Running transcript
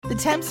The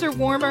temps are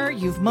warmer,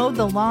 you've mowed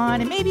the lawn,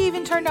 and maybe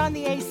even turned on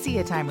the AC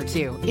a time or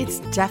two. It's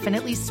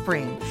definitely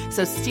spring.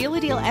 So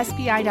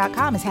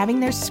StealADealSPI.com is having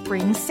their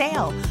spring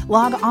sale.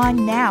 Log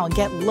on now and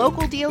get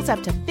local deals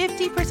up to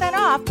 50%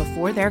 off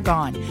before they're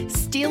gone.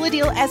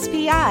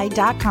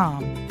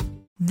 StealADealSPI.com.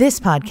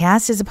 This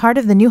podcast is a part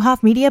of the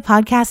Newhoff Media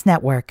Podcast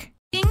Network.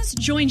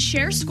 Join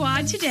Share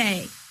Squad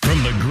today.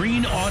 From the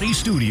Green Audi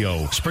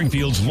Studio,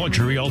 Springfield's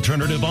luxury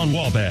alternative on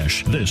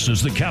Wabash, this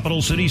is the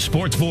Capital City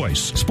Sports Voice.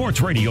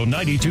 Sports Radio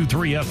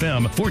 92.3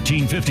 FM,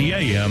 1450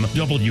 AM,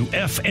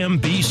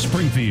 WFMB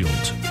Springfield.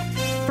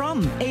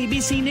 From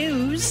ABC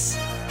News,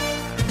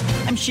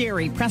 I'm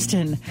Sherry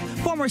Preston.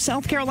 Former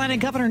South Carolina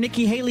Governor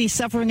Nikki Haley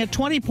suffering a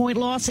 20-point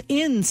loss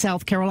in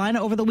South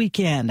Carolina over the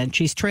weekend, and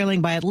she's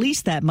trailing by at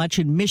least that much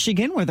in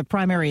Michigan, where the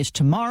primary is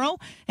tomorrow.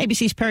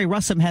 ABC's Perry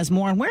Russum has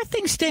more on where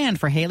things stand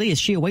for Haley as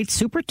she awaits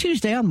Super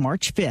Tuesday on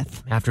March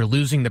 5th. After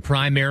losing the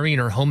primary in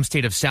her home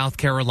state of South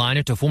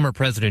Carolina to former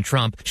President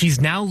Trump,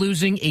 she's now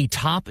losing a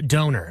top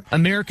donor.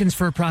 Americans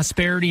for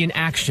Prosperity in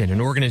Action,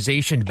 an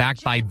organization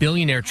backed by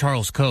billionaire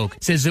Charles Koch,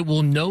 says it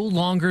will no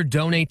longer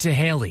donate to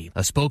Haley.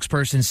 A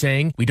spokesperson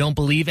saying, "We don't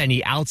believe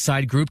any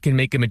outside group can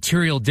make a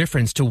material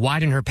difference to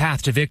widen her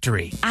path to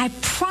victory." I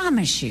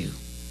promise you,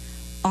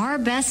 our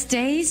best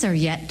days are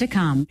yet to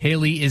come.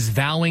 Haley is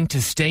vowing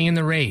to stay in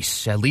the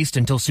race, at least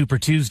until Super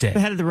Tuesday. The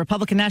head of the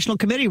Republican National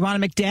Committee,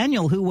 Ronna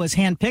McDaniel, who was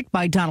handpicked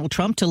by Donald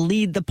Trump to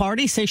lead the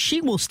party, says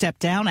she will step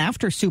down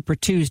after Super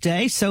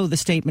Tuesday. So the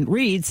statement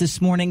reads,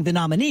 this morning the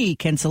nominee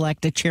can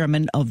select a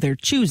chairman of their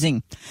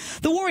choosing.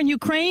 The war in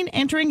Ukraine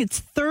entering its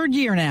third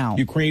year now.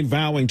 Ukraine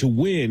vowing to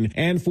win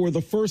and for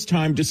the first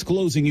time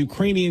disclosing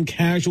Ukrainian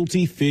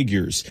casualty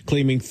figures,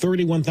 claiming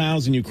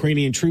 31,000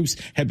 Ukrainian troops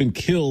have been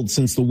killed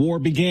since the war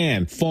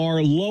began,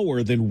 far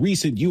lower than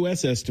recent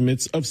U.S.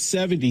 estimates of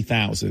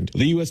 70,000.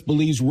 The U.S.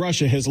 believes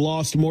Russia has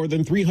lost more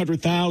than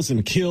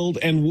 300,000 killed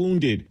and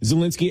wounded.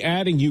 Zelensky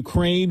adding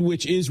Ukraine,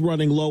 which is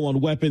running low on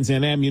weapons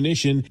and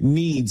ammunition,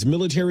 needs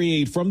military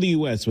aid from the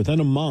U.S. within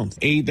a month,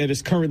 aid that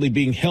is currently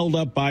being held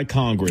up by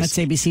Congress. That's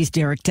ABC's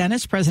Derek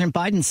Dennis. President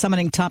Biden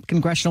summoning top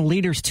congressional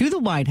leaders to the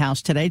White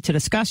House today to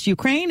discuss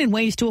Ukraine and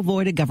ways to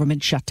avoid a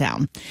government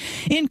shutdown.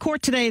 In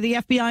court today, the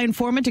FBI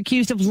informant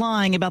accused of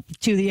lying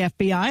to the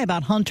FBI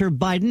about Hunter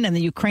Biden and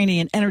the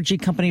Ukrainian energy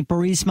company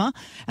Burisma.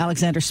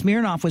 Alexander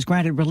Smirnov was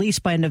granted release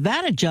by a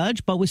Nevada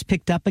judge, but was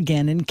picked up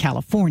again in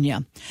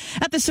California.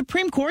 At the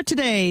Supreme Court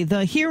today,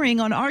 the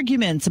hearing on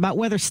arguments about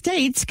whether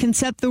states can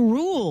set the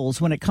rules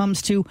when it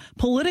comes to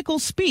political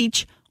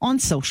speech on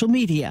social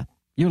media.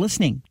 You're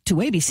listening to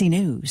ABC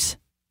News.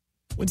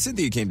 When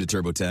Cynthia came to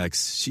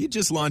TurboTax, she had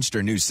just launched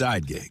her new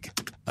side gig,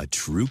 a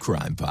true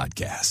crime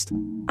podcast.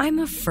 I'm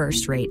a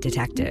first-rate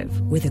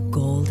detective with a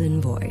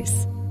golden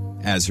voice.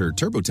 As her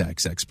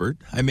TurboTax expert,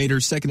 I made her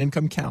second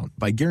income count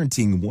by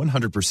guaranteeing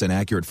 100%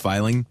 accurate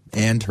filing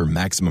and her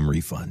maximum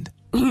refund.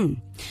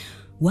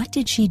 What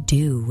did she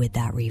do with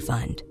that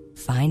refund?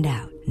 Find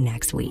out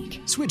next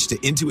week. Switch to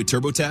Intuit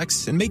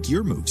TurboTax and make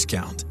your moves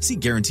count. See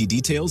guarantee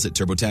details at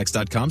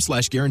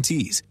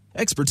TurboTax.com/guarantees.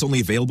 Experts only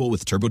available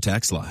with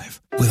TurboTax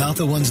Live. Without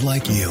the ones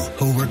like you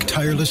who work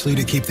tirelessly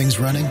to keep things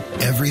running,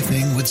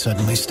 everything would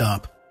suddenly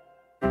stop.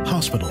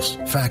 Hospitals,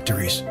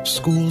 factories,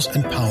 schools,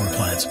 and power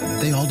plants,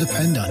 they all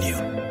depend on you.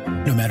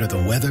 No matter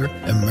the weather,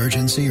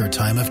 emergency, or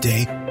time of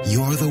day,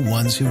 you're the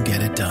ones who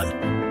get it done.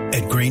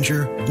 At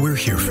Grainger, we're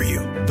here for you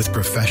with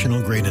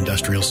professional-grade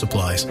industrial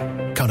supplies.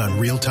 Count on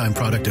real-time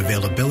product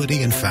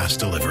availability and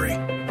fast delivery.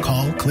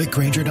 Call, click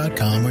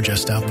Grainger.com, or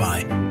just stop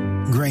by.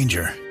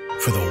 Grainger,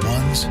 for the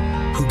ones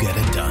who get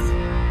it done.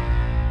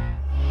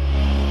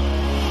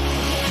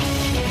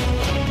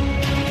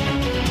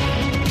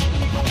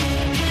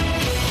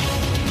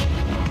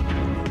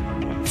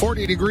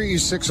 40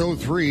 degrees,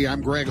 6:03.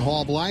 I'm Greg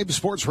Hall, live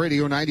Sports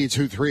Radio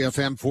 92.3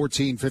 FM,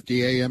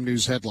 1450 AM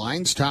news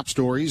headlines. Top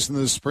stories in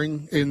the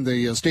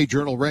State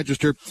Journal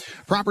Register.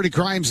 Property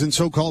crimes and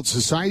so-called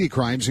society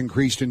crimes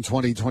increased in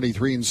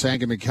 2023 in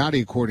Sangamon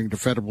County, according to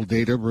federal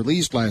data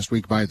released last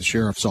week by the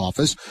sheriff's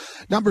office.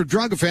 Number of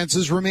drug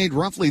offenses remained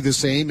roughly the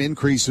same.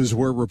 Increases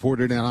were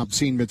reported in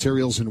obscene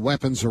materials and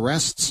weapons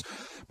arrests.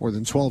 More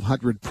than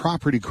 1,200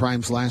 property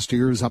crimes last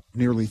year is up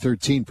nearly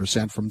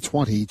 13% from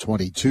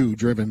 2022,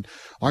 driven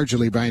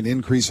largely by an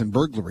increase in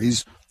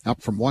burglaries, up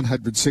from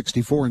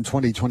 164 in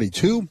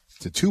 2022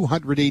 to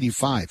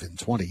 285 in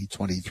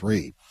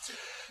 2023.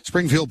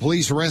 Springfield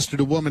police arrested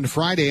a woman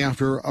Friday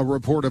after a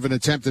report of an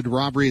attempted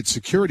robbery at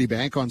Security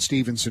Bank on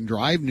Stevenson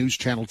Drive. News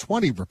Channel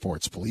 20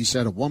 reports police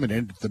said a woman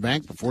entered the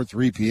bank before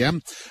 3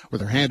 p.m. with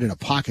her hand in a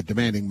pocket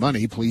demanding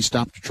money. Police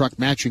stopped a truck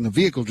matching a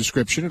vehicle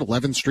description at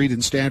 11th Street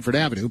and Stanford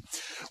Avenue,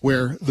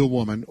 where the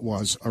woman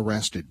was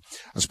arrested.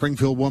 A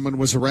Springfield woman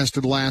was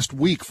arrested last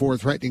week for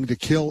threatening to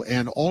kill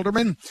an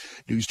alderman.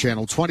 News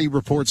Channel 20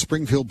 reports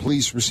Springfield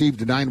police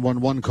received a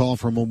 911 call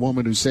from a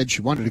woman who said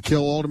she wanted to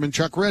kill Alderman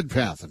Chuck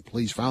Redpath, and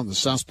police found the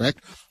suspect,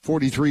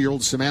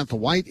 43-year-old Samantha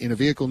White, in a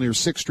vehicle near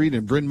 6th Street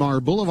and Bryn Mawr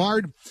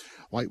Boulevard.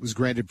 White was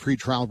granted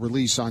pretrial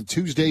release on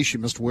Tuesday. She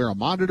must wear a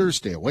monitor,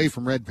 stay away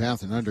from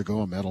Redpath, and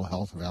undergo a mental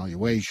health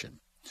evaluation.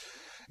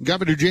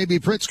 Governor J.B.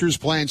 Pritzker's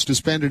plans to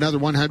spend another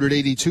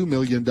 $182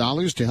 million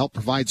to help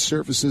provide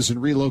services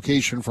and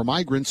relocation for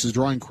migrants is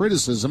drawing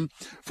criticism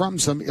from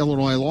some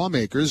Illinois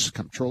lawmakers.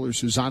 Comptroller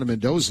Susana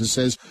Mendoza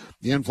says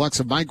the influx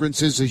of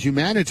migrants is a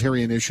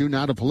humanitarian issue,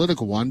 not a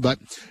political one, but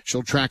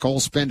she'll track all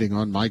spending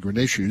on migrant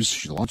issues.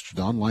 She launched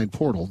an online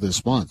portal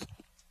this month.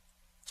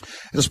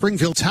 The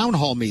Springfield Town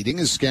Hall meeting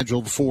is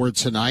scheduled for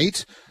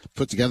tonight,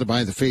 put together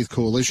by the Faith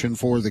Coalition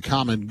for the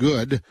Common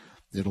Good.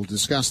 It'll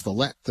discuss the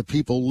Let the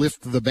People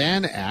Lift the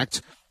Ban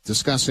Act,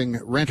 discussing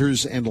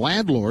renters and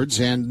landlords,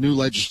 and new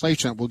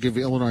legislation that will give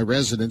Illinois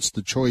residents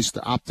the choice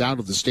to opt out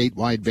of the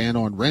statewide ban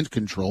on rent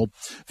control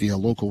via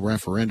local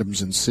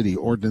referendums and city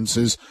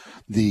ordinances.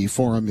 The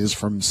forum is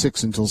from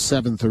 6 until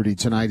 7:30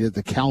 tonight at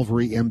the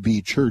Calvary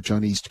MB Church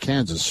on East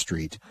Kansas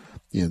Street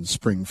in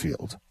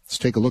Springfield. Let's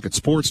take a look at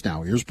sports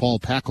now. Here's Paul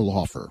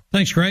Packelhofer.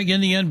 Thanks, Greg.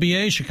 In the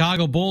NBA,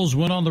 Chicago Bulls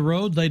went on the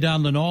road. They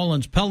downed the New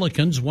Orleans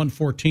Pelicans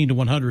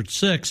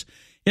 114-106.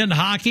 In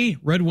hockey,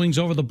 Red Wings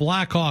over the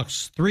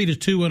Blackhawks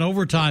 3-2 in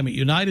overtime at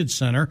United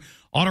Center.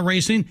 Auto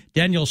racing,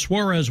 Daniel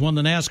Suarez won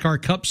the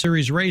NASCAR Cup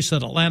Series race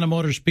at Atlanta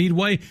Motor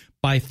Speedway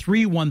by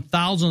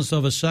 3/1000ths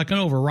of a second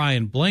over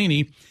Ryan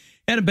Blaney.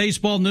 And in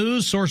baseball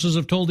news, sources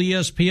have told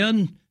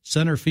ESPN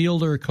center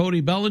fielder Cody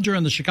Bellinger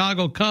and the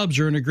Chicago Cubs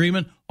are in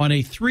agreement on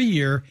a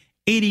 3-year,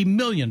 $80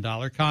 million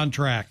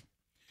contract.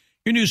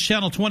 Your News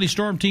Channel 20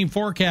 Storm Team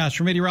forecast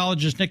from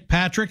meteorologist Nick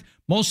Patrick.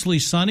 Mostly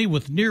sunny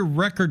with near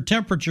record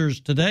temperatures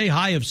today,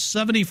 high of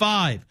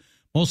 75.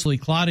 Mostly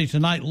cloudy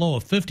tonight, low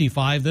of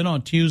 55. Then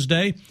on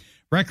Tuesday,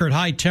 record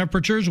high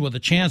temperatures with a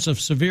chance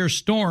of severe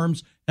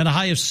storms and a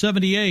high of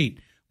 78.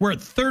 We're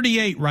at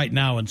 38 right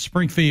now in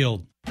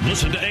Springfield.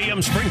 Listen to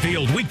AM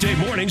Springfield weekday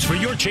mornings for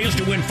your chance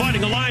to win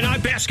Fighting Illini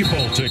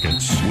basketball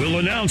tickets. We'll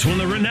announce when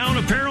the Renown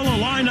Apparel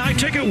Illini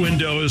ticket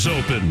window is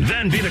open.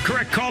 Then be the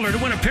correct caller to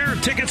win a pair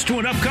of tickets to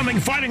an upcoming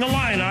Fighting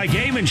Illini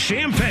game in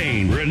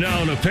Champaign.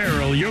 Renown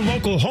Apparel, your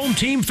local home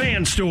team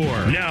fan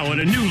store. Now in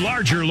a new,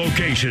 larger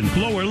location,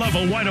 lower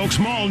level White Oaks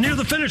Mall near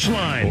the finish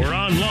line. Or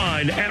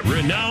online at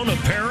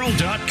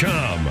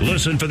RenownApparel.com.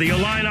 Listen for the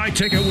Illini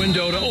ticket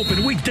window to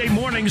open weekday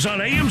mornings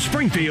on AM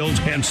Springfield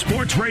and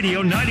Sports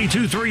Radio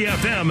 92.3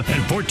 FM.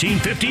 And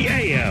 1450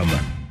 AM.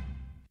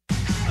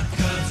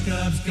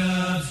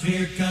 Cubs,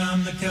 here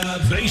come the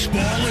Cubs.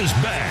 Baseball is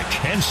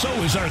back, and so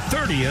is our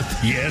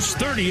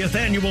 30th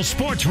annual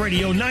Sports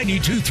Radio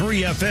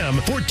 92.3 FM,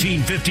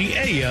 1450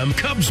 AM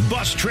Cubs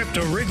bus trip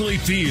to Wrigley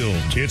Field.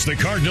 It's the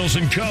Cardinals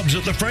and Cubs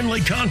at the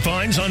friendly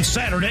confines on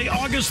Saturday,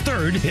 August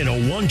 3rd in a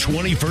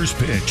 121st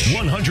pitch.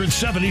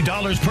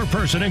 $170 per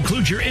person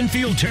includes your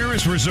infield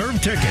terrace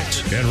reserve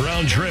ticket and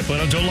round trip on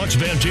a deluxe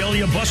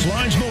Vandalia Bus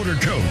Lines motor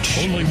coach.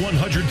 Only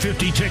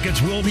 150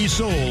 tickets will be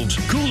sold.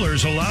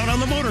 Coolers allowed on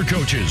the motor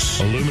coaches.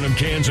 Aluminum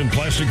cans and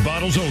plastic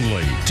bottles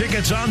only.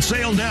 Tickets on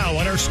sale now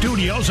at our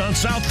studios on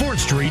South 4th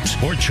Street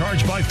or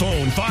charge by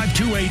phone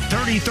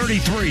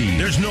 528-3033.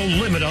 There's no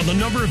limit on the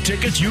number of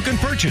tickets you can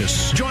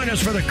purchase. Join us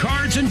for the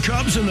Cards and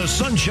Cubs in the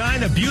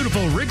sunshine of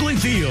beautiful Wrigley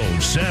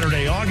Field,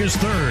 Saturday, August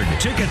 3rd.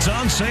 Tickets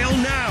on sale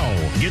now.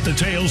 Get the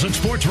details at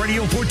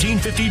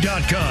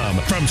sportsradio1450.com.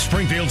 From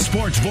Springfield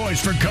Sports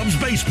Voice for Cubs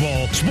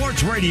Baseball,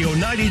 Sports Radio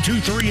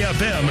 92.3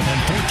 FM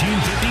and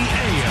 1450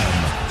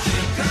 AM.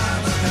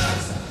 Chicago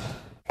Cubs.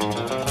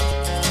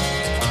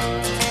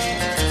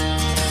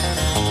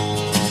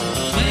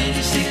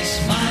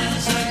 26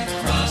 miles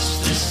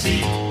across the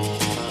sea,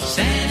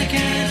 Santa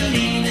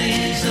Catalina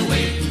is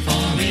awaiting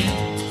for me.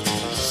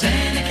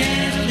 Santa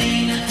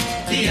Catalina,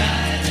 the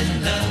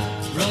island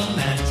of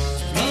romance,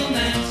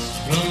 romance,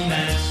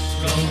 romance,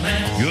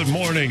 romance. Good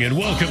morning and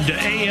welcome to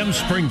AM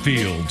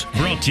Springfield,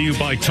 brought to you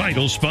by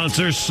title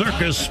sponsor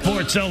Circus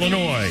Sports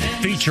Illinois,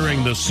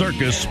 featuring the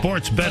Circus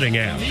Sports Betting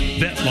app.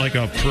 Bet like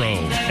a pro.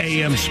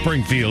 AM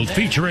Springfield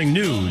featuring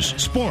news,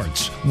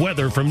 sports,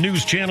 weather from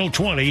News Channel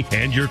 20,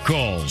 and your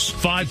calls.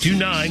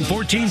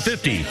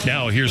 529-1450.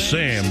 Now here's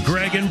Sam,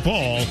 Greg, and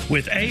Paul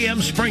with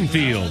AM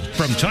Springfield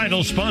from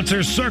title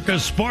sponsor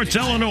Circus Sports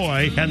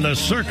Illinois and the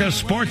Circus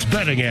Sports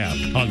Betting app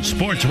on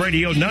Sports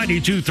Radio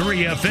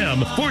 92.3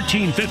 FM,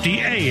 1450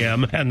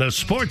 AM, and the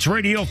Sports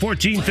Radio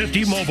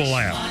 1450 mobile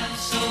app.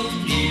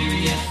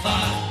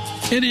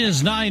 It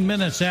is 9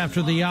 minutes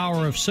after the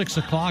hour of 6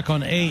 o'clock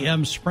on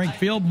AM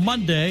Springfield,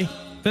 Monday,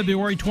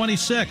 February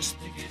 26th.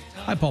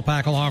 Hi, Paul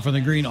Packelhoff from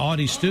the Green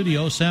Audi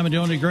Studio. Sam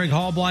Adoni, Greg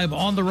Hallbleib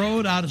on the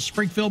road out at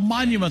Springfield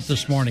Monument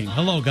this morning.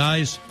 Hello,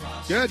 guys.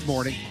 Good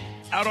morning.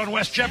 Out on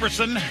West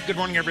Jefferson. Good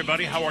morning,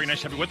 everybody. How are you?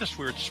 Nice to have you with us.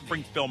 We're at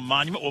Springfield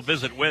Monument. We'll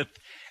visit with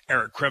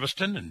Eric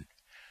Creviston and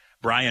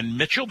Brian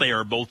Mitchell. They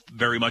are both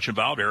very much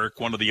involved. Eric,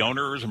 one of the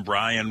owners, and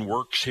Brian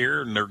works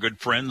here, and they're good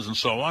friends and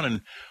so on.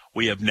 And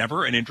we have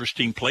never an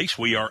interesting place.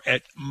 We are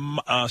at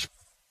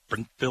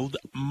Springfield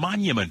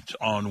Monument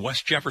on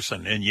West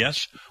Jefferson. And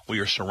yes, we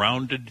are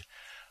surrounded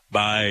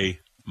by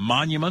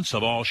monuments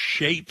of all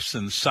shapes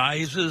and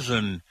sizes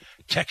and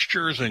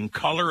textures and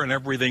color and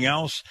everything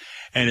else.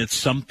 And it's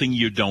something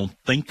you don't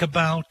think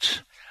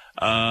about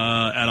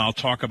And I'll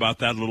talk about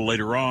that a little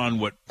later on.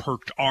 What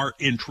perked our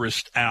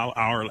interest,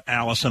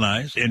 Alice and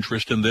I's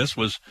interest in this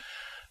was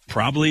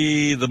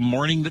probably the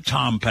morning that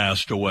Tom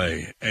passed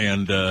away.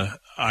 And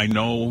I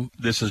know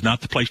this is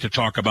not the place to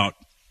talk about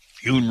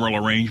funeral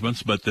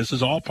arrangements, but this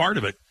is all part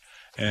of it.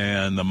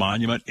 And the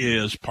monument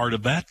is part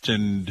of that,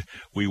 and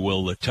we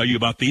will tell you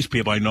about these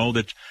people. I know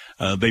that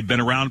they've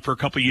been around for a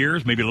couple of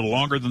years, maybe a little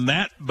longer than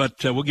that,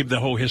 but we'll give the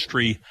whole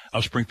history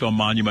of Springfield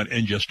Monument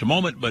in just a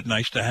moment. But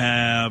nice to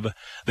have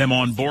them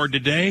on board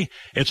today.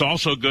 It's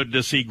also good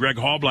to see Greg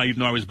Hallbly, even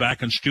though I was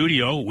back in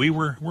studio.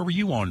 Where were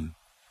you on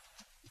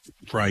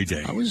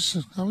Friday? I was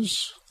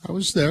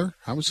there.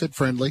 I was at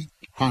Friendly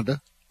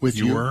Honda with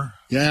you. You were?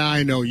 Yeah,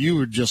 I know. You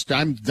were just.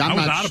 I was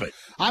out of it.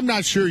 I'm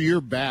not sure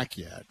you're back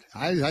yet.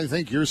 I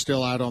think you're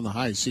still out on the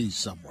high seas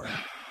somewhere.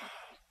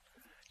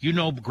 You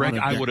know, Greg,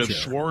 I would have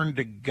sworn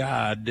to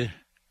God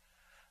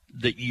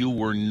that you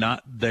were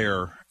not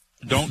there.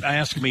 Don't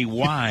ask me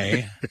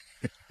why.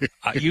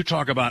 You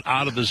talk about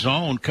out of the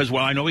zone, because,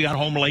 well, I know we got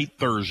home late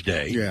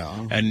Thursday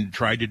and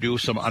tried to do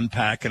some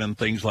unpacking and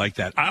things like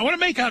that. I want to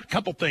make out a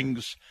couple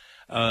things,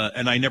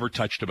 and I never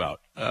touched about.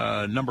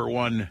 Number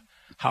one,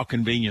 how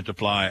convenient to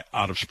fly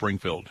out of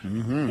Springfield.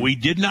 Mm-hmm. We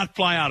did not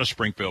fly out of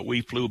Springfield.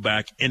 We flew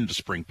back into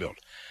Springfield.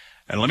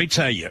 And let me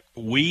tell you,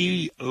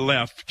 we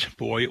left,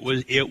 boy,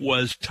 it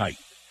was tight.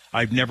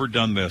 I've never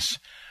done this.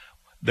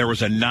 There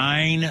was a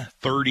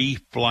 9:30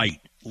 flight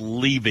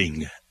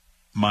leaving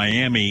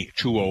Miami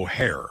to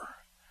O'Hare.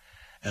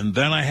 And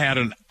then I had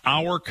an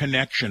hour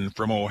connection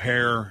from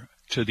O'Hare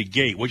to the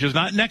gate, which is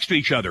not next to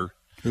each other.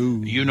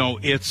 Ooh. You know,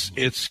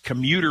 it's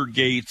commuter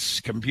gates,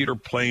 computer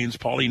planes,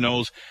 Paulie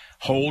knows,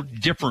 whole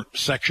different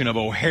section of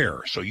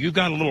O'Hare. So you've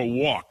got a little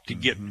walk to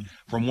get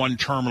from one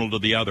terminal to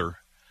the other.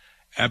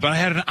 But I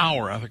had an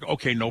hour. I was like,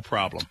 okay, no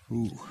problem.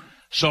 Ooh.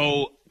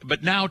 So,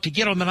 but now to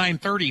get on the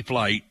 9:30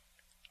 flight,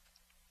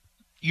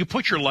 you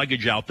put your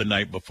luggage out the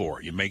night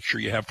before. You make sure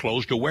you have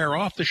clothes to wear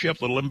off the ship.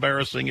 A little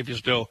embarrassing if you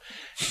still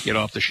get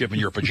off the ship in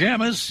your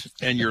pajamas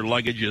and your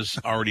luggage is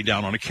already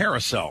down on a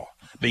carousel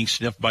being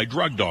sniffed by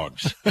drug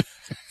dogs.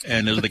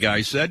 And as the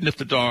guy said, and if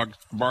the dog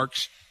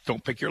barks,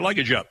 don't pick your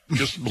luggage up.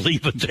 Just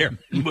leave it there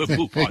and move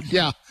on.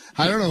 Yeah.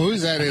 I don't know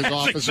whose that is,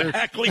 officer.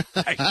 Exactly.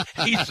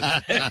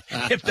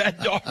 If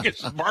that dog is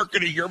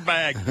barking at your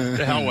bag,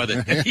 to hell with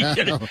it.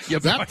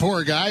 That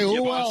poor guy.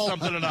 You bought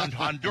something in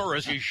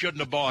Honduras you shouldn't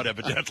have bought,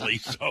 evidently.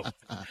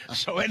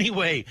 So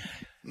anyway,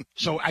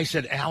 so I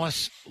said,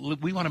 Alice,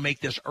 we want to make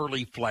this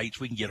early flight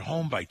so we can get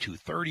home by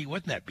 2:30.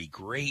 Wouldn't that be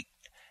great?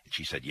 And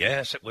she said,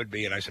 yes, it would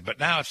be. And I said, but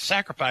now it's a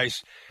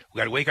sacrifice. We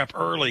got to wake up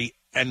early.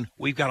 And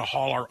we've got to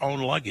haul our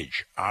own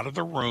luggage out of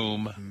the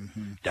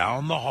room,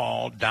 down the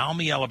hall, down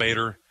the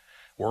elevator.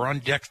 We're on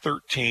deck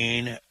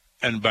 13.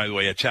 And by the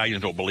way,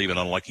 Italians don't believe in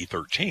unlucky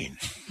 13.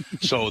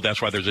 So that's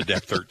why there's a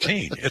deck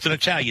 13. It's an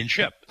Italian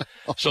ship.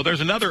 So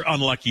there's another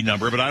unlucky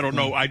number, but I don't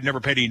know. I'd never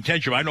paid any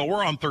attention. I know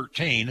we're on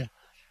 13,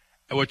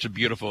 which is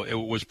beautiful. It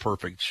was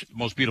perfect.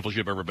 Most beautiful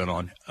ship I've ever been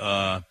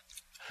on.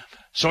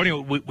 So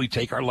anyway, we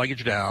take our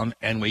luggage down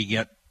and we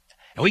get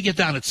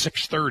down at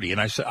 6:30,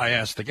 and I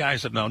asked the guy, I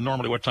said, "No,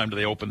 normally what time do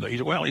they open?" He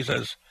said, "Well," he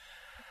says,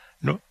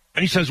 "No,"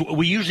 and he says,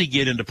 "We usually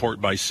get into port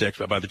by 6,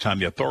 but by the time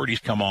the authorities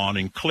come on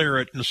and clear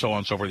it and so on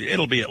and so forth,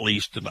 it'll be at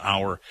least an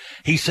hour."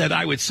 He said,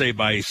 "I would say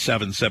by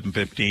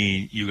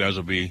 7:15, you guys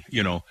will be,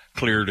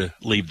 clear to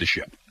leave the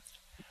ship."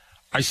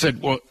 I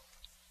said,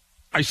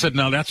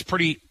 "Now that's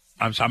pretty.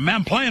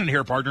 I'm planning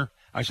here, partner."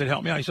 I said,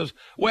 "Help me out." He says,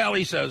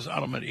 "I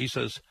don't know." He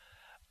says,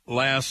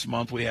 last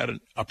month we had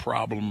a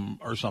problem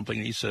or something,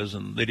 and he says,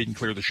 and they didn't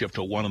clear the ship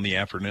till 1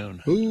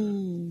 PM.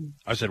 Ooh.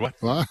 I said, what?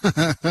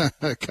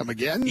 Come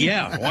again?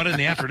 Yeah, 1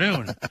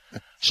 PM.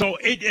 So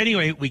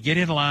anyway, we get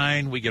in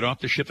line, we get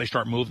off the ship. They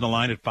start moving the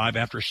line at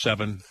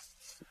 7:05.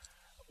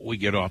 We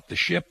get off the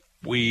ship.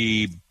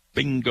 We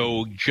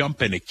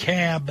jump in a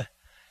cab,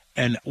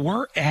 and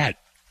we're at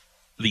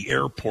the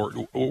airport.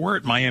 We're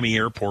at Miami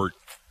Airport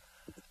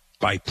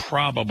by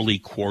probably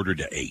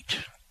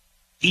 7:45.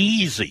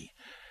 Easy.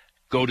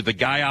 Go to the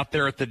guy out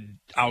there at the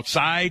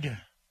outside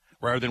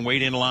rather than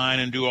wait in line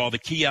and do all the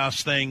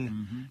kiosk thing.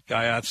 Mm-hmm.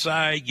 Guy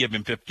outside, give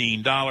him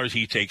 $15.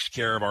 He takes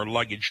care of our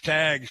luggage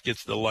tags,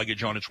 gets the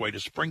luggage on its way to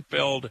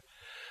Springfield,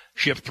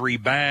 ship 3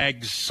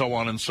 bags, so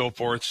on and so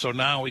forth. So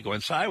now we go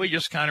inside. We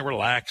just kind of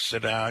relax,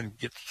 sit down,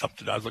 get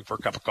something. I was looking for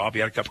a cup of coffee,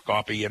 had a cup of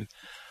coffee, and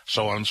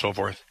so on and so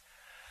forth.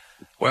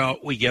 Well,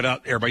 we get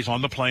out. Everybody's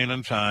on the plane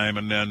in time,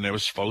 and then it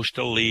was supposed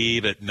to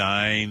leave at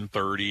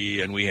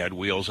 9:30, and we had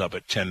wheels up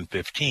at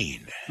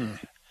 10:15.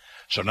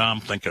 So now I'm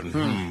thinking,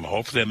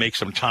 hopefully they make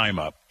some time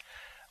up.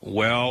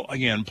 Well,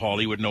 again,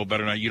 Paulie would know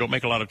better now. You don't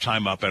make a lot of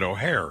time up at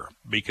O'Hare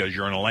because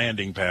you're in a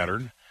landing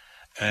pattern,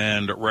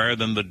 and rather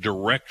than the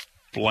direct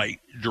flight,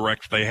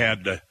 they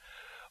had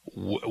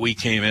we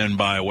came in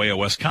by way of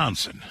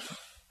Wisconsin.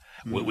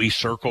 We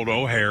circled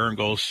O'Hare and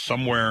go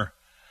somewhere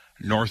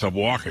north of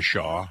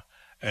Waukesha,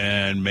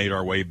 and made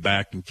our way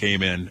back and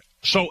came in.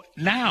 So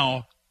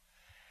now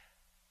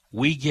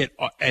we get,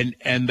 and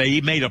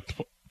they made a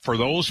for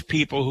those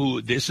people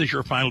who this is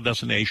your final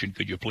destination,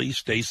 could you please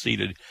stay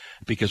seated?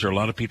 Because there are a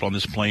lot of people on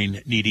this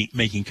plane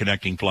making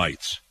connecting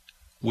flights.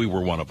 We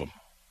were one of them.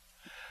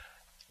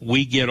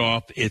 We get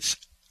off, it's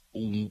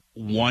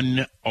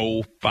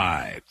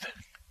 1:05,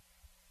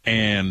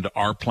 and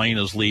our plane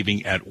is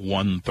leaving at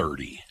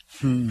 1:30.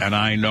 And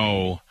I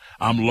know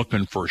I'm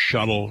looking for a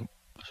shuttle,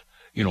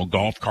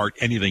 golf cart,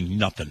 anything,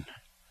 nothing.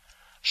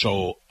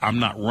 So I'm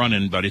not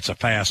running, but it's a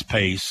fast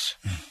pace.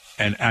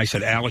 And I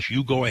said, Alice,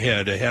 you go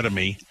ahead of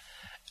me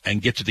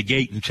and get to the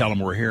gate and tell them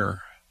we're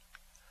here.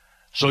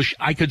 So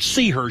I could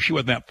see her. She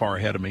wasn't that far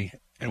ahead of me.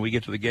 And we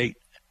get to the gate.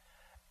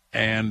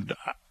 And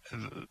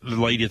the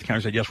lady at the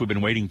counter said, yes, we've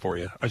been waiting for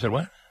you. I said,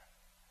 what?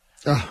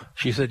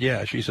 She said,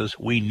 yeah. She says,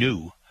 we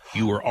knew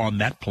you were on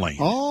that plane.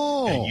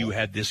 Oh. And you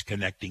had this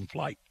connecting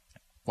flight.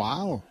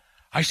 Wow.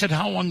 I said,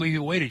 how long have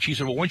you waited? She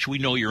said, well, once we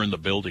know you're in the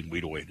building,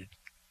 we'd have waited.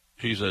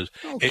 She says,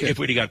 if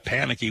we'd have got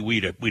panicky,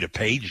 we'd have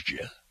paged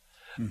you.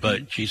 Mm-hmm.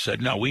 But she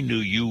said, no, we knew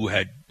you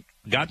had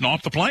gotten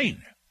off the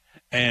plane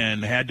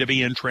and had to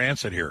be in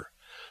transit here.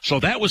 So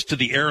that was to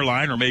the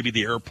airline or maybe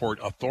the airport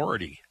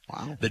authority.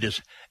 Wow.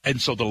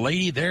 And so the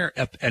lady there,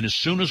 and as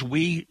soon as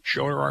we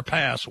showed her our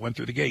pass, went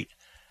through the gate,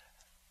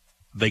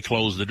 they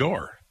closed the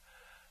door.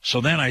 So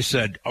then I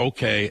said,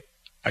 okay,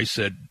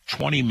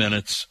 20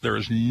 minutes, there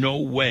is no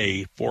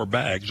way 4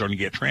 bags are going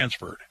to get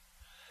transferred.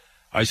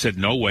 I said,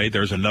 no way.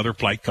 There's another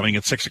flight coming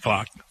at 6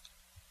 o'clock.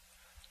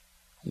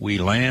 We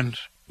land.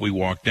 We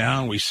walk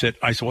down. We sit.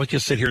 I said, well, let's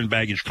just sit here in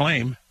baggage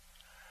claim.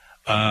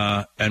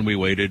 And we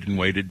waited and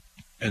waited.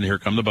 And here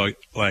come the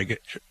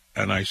luggage.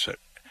 And I said,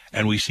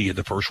 and we see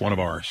the first one of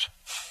ours.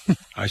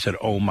 I said,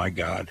 oh, my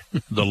God,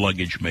 the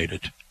luggage made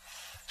it.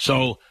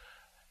 So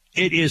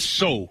it is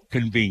so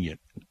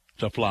convenient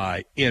to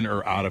fly in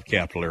or out of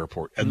Capitol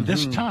Airport. And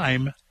this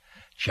time,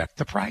 check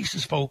the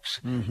prices, folks.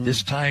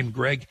 This time,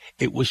 Greg,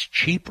 it was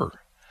cheaper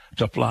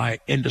to fly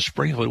into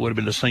Springfield. It would have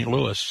been to St.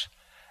 Louis.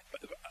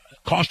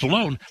 Cost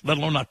alone, let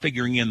alone not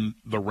figuring in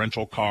the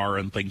rental car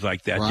and things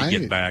like that to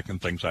get back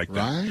and things like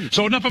that.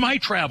 So enough of my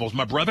travels,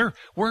 my brother.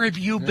 Where have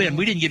you been?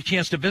 We didn't get a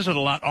chance to visit a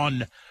lot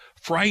on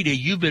Friday.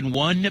 You've been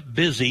one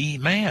busy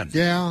man.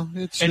 Yeah.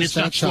 It's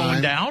not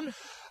slowing down?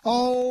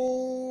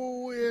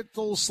 Oh,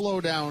 it'll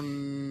slow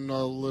down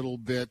a little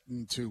bit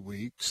in 2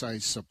 weeks, I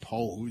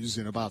suppose.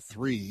 In about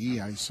 3,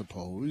 I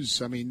suppose.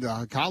 I mean,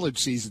 the college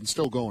season's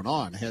still going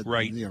on.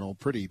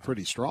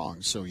 Pretty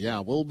strong. So,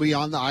 yeah, we'll be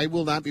on I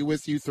will not be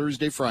with you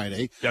Thursday,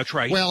 Friday. That's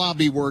right. Well, I'll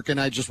be working.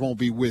 I just won't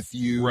be with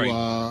you. Right.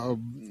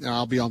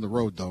 I'll be on the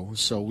road, though.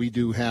 So we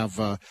do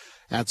have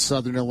at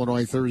Southern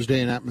Illinois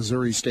Thursday and at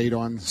Missouri State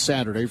on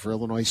Saturday for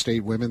Illinois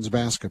State women's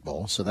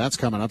basketball. So that's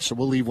coming up. So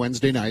we'll leave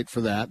Wednesday night for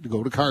that to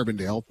go to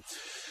Carbondale.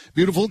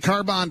 Beautiful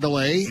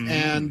Carbondale.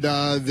 And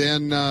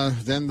then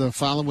the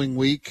following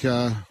week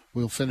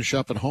we'll finish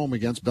up at home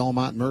against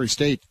Belmont and Murray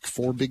State.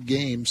 4 big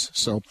games.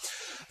 So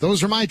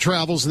those are my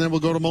travels. And then we'll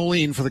go to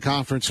Moline for the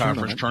conference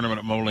tournament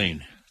at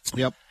Moline.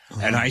 Yep.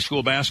 And high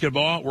school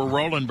basketball, we're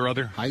rolling,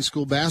 brother. High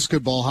school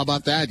basketball, how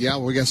about that? Yeah,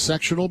 we got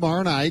sectional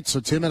tomorrow night. So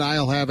Tim and I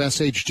will have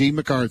SHG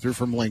MacArthur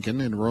from Lincoln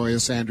and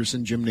Royas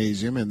Anderson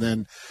Gymnasium. And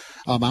then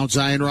Mount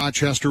Zion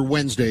Rochester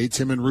Wednesday.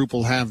 Tim and Roop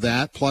will have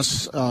that.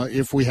 Plus,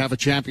 if we have a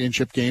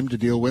championship game to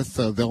deal with,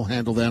 they'll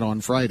handle that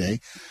on Friday.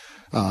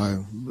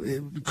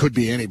 It could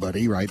be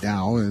anybody right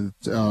now.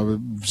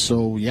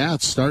 So, yeah,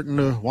 it's starting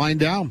to wind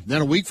down.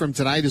 Then a week from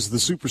tonight is the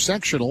super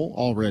sectional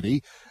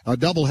already. A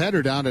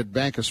doubleheader down at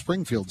Bank of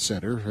Springfield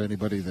Center for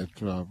anybody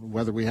that,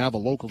 whether we have a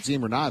local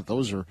team or not,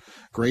 those are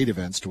great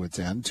events to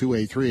attend.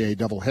 2A, 3A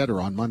doubleheader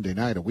on Monday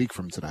night, a week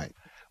from tonight.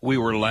 We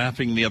were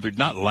laughing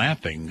not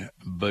laughing,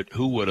 but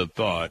who would have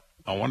thought?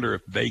 I wonder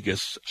if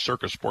Vegas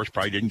Circus Sports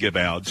probably didn't give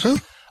odds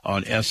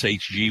on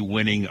SHG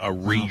winning a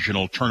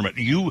regional tournament.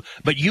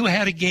 But you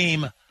had a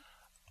game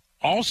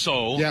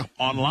also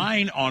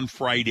online on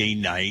Friday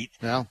night.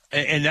 Yeah.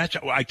 And that's,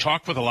 I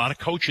talked with a lot of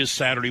coaches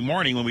Saturday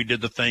morning when we did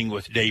the thing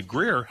with Dave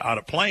Greer out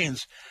at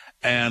Plains,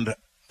 and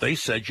they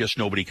said just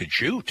nobody could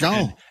shoot.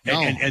 And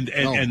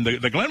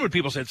the Glenwood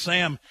people said,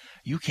 Sam,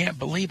 you can't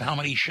believe how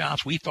many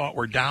shots we thought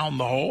were down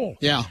the hole.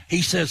 Yeah.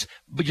 He says,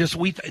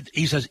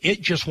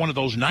 it just one of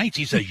those nights.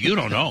 He said, you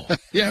don't know.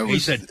 He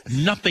said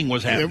nothing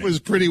was happening. It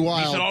was pretty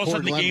wild. He said all of a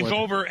sudden the game's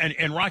over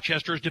and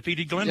Rochester has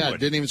defeated Glenwood. Yeah,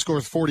 didn't even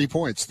score 40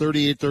 points,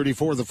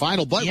 38-34 the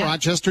final. But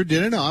Rochester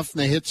did enough, and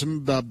they hit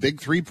some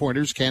big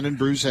three-pointers. Cannon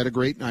Bruce had a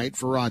great night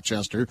for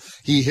Rochester.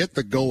 He hit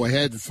the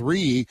go-ahead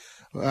 3.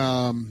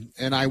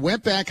 And I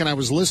went back and I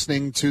was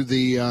listening to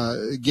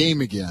the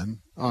game again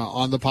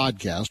on the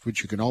podcast,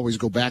 which you can always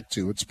go back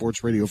to at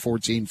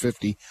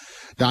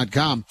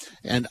sportsradio1450.com.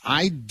 And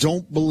I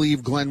don't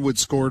believe Glenwood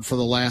scored for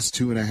the last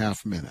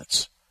 2.5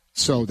 minutes.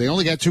 So they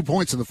only got 2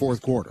 points in the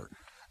fourth quarter.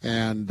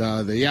 And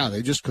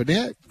they just couldn't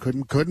hit,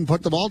 couldn't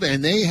put the ball down.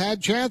 And they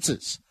had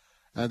chances.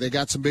 They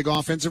got some big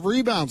offensive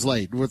rebounds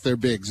late with their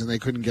bigs, and they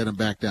couldn't get them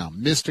back down.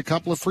 Missed a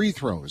couple of free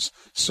throws.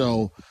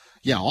 So,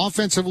 yeah,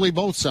 offensively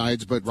both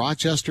sides, but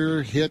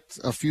Rochester hit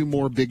a few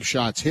more big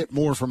shots, hit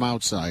more from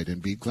outside,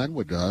 and beat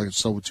Glenwood.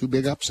 So 2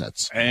 big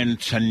upsets. And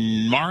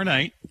tomorrow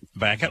night,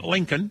 back at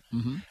Lincoln,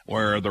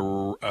 where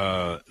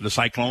the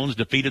Cyclones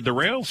defeated the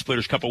Rail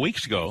Splitters a couple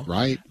weeks ago.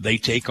 Right. They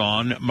take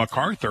on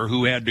MacArthur,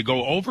 who had to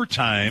go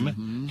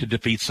overtime to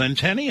defeat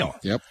Centennial.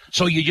 Yep.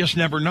 So you just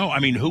never know. I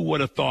mean, who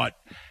would have thought,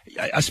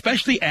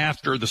 especially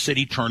after the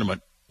city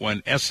tournament,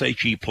 when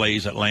SHE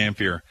plays at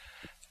Lamphere,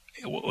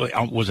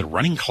 was it a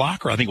running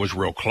clock, or I think it was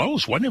real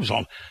close, wasn't it? It was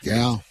all.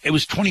 Yeah. It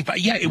was 25.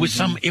 Yeah, it was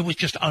it was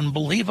just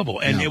unbelievable,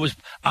 and it was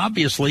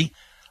obviously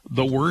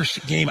the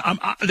worst game.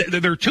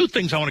 There are two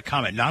things I want to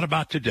comment, not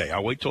about today.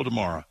 I'll wait till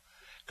tomorrow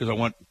because I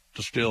want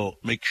to still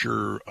make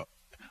sure.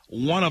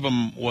 One of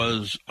them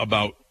was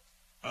about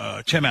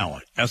Tim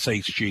Allen,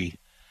 SHG,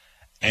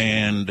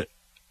 and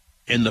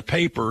in the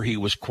paper he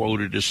was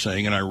quoted as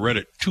saying, and I read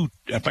it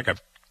in fact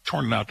I've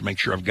torn it out to make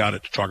sure I've got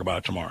it to talk about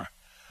it tomorrow,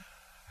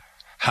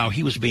 how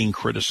he was being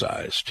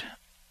criticized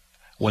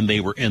when they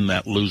were in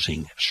that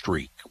losing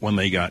streak, when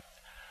they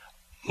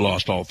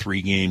lost all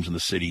 3 games in the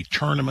city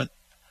tournament.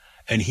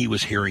 And he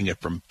was hearing it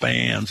from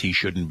fans. He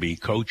shouldn't be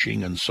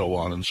coaching and so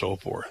on and so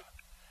forth.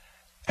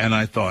 And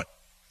I thought,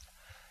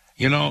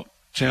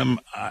 Tim,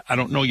 I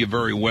don't know you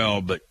very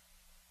well, but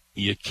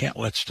you can't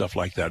let stuff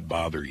like that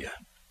bother you.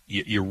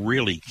 You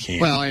really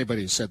can't. Well,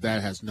 anybody who said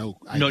that has no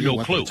idea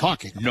what clue. They're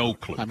talking about. No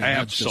clue. I mean,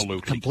 absolutely.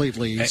 That's just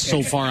completely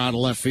so far out of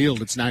left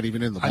field, it's not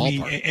even in the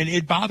ballpark. And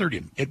it bothered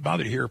him. It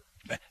bothered to hear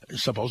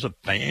supposed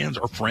fans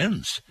or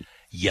friends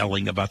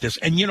yelling about this.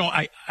 And,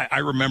 I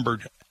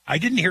remembered, I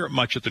didn't hear it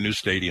much at the new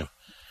stadium,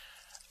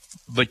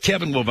 but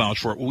Kevin will vouch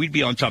for it. We'd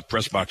be on top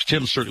press box.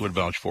 Tim certainly would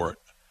vouch for it.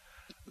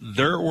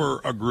 There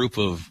were a group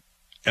of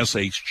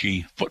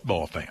SHG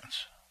football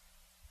fans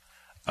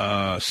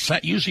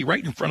sat usually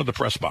right in front of the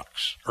press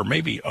box, or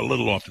maybe a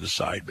little off to the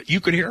side, but you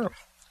could hear them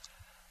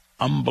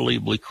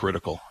unbelievably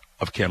critical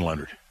of Ken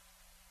Leonard.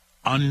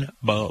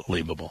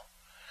 Unbelievable.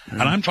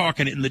 And I'm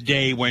talking in the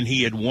day when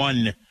he had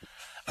won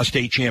a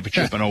state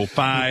championship in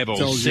 05,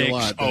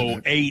 06,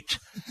 08.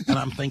 And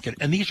I'm thinking,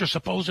 and these are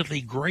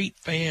supposedly great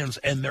fans,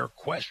 and they're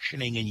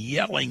questioning and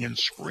yelling and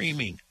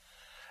screaming.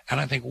 And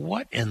I think,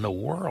 what in the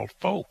world,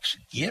 folks?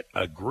 Get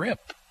a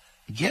grip.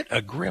 Get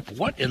a grip.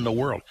 What in the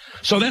world?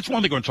 So that's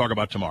one thing we're going to talk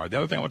about tomorrow. The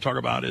other thing I want to talk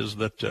about is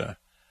that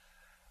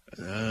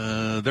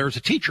there's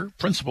a teacher,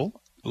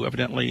 principal, who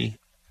evidently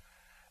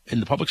in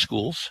the public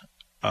schools,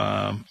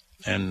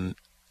 and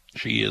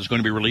she is going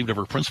to be relieved of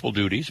her principal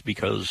duties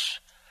because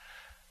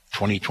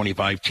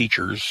 25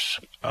 teachers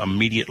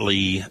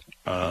immediately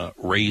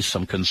raised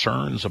some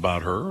concerns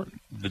about her,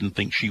 didn't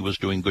think she was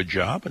doing a good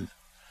job. And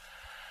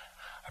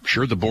I'm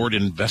sure the board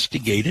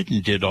investigated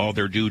and did all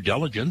their due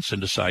diligence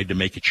and decided to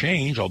make a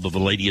change, although the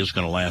lady is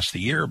going to last the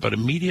year. But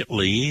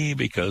immediately,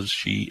 because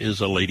she is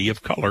a lady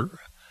of color,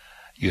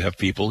 you have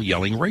people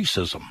yelling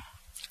racism.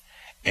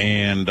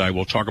 And I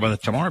will talk about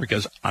that tomorrow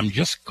because I'm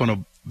just going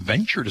to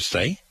venture to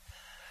say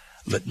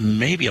that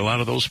maybe a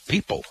lot of those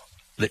people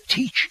that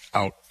teach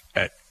out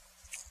at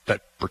that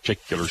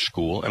particular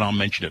school, and I'll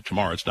mention it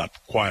tomorrow. It's not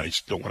quiet. I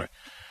just don't want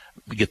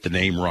to get the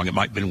name wrong. It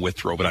might have been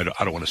Withrow, but I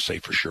don't want to say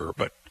for sure.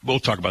 But we'll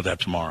talk about that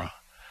tomorrow.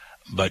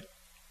 But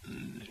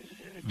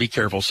be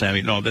careful,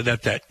 Sammy. No,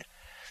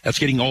 that's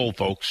getting old,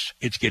 folks.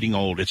 It's getting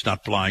old. It's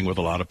not flying with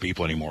a lot of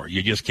people anymore.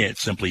 You just can't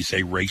simply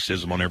say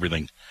racism on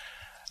everything.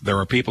 There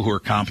are people who are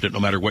competent no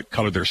matter what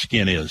color their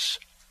skin is.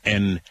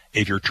 And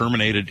if you're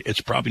terminated, it's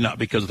probably not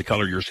because of the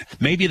color of your skin.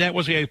 Maybe that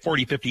was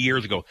 40, 50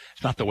 years ago.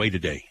 It's not the way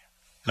today.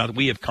 Now that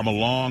we have come a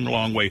long,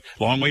 long way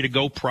to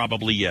go,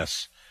 probably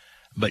yes.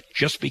 But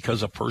just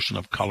because a person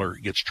of color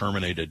gets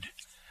terminated,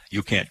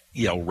 you can't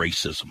yell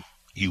racism.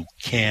 You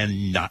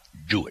cannot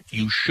do it.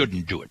 You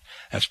shouldn't do it.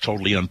 That's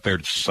totally unfair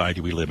to the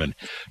society we live in.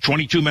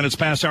 22 minutes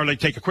past hour.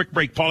 Let's take a quick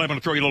break. Paul, I'm going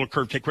to throw you a little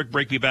curve. Take a quick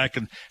break. Be back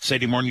and say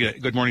good morning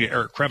to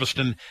Eric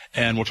Creviston.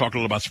 And we'll talk a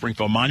little about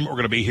Springfield Monument. We're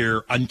going to be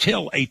here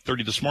until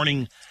 8:30 this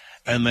morning.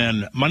 And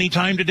then money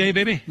time today,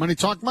 baby? Money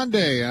Talk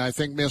Monday. I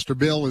think Mr.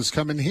 Bill is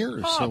coming here.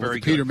 Oh, so very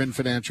with good. Peterman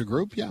Financial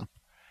Group, yeah.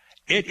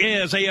 It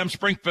is AM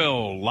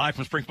Springfield, live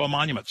from Springfield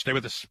Monument. Stay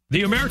with us.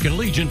 The American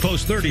Legion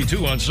Post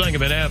 32 on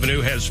Sangamon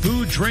Avenue has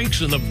food,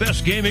 drinks, and the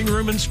best gaming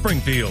room in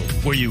Springfield,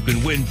 where you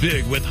can win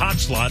big with hot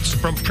slots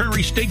from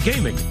Prairie State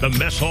Gaming. The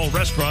Mess Hall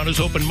restaurant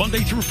is open Monday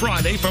through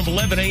Friday from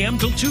 11 a.m.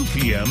 till 2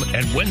 p.m.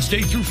 and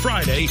Wednesday through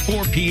Friday,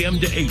 4 p.m.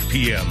 to 8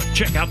 p.m.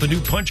 Check out the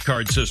new punch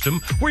card system,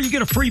 where you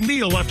get a free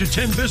meal after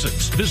 10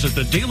 visits. Visit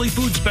the daily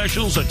food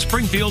specials at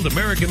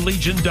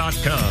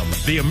SpringfieldAmericanLegion.com.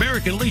 The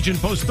American Legion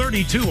Post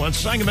 32 on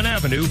Sangamon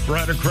Avenue,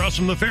 right across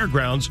from the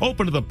fairgrounds,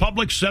 open to the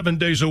public 7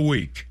 days a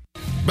week.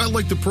 Bet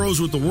like the pros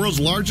with the world's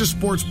largest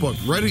sports book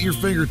right at your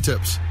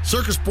fingertips.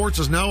 Circus Sports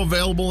is now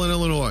available in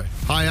Illinois.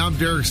 Hi, I'm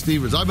Derek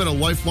Stevens. I've been a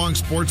lifelong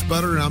sports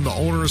bettor, and I'm the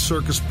owner of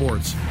Circus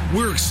Sports.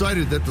 We're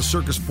excited that the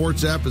Circus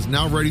Sports app is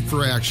now ready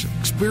for action.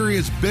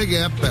 Experience big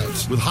app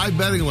bets with high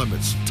betting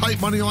limits,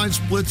 tight money line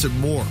splits, and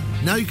more.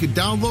 Now you can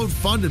download,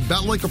 fund, and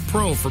bet like a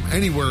pro from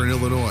anywhere in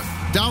Illinois.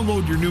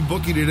 Download your new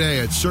bookie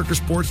today at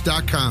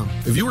circusports.com.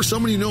 If you or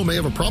someone you know may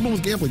have a problem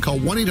with gambling, call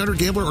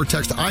 1-800-GAMBLER or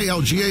text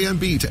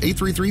ILGAMB to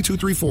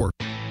 833-234.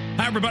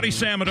 Hi, everybody.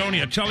 Sam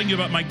Adonia telling you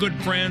about my good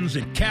friends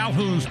at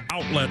Calhoun's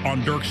Outlet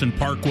on Dirksen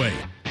Parkway.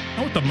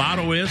 know what the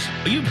motto is?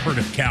 You've heard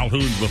of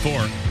Calhoun's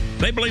before.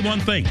 They believe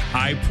one thing: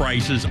 high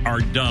prices are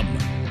dumb.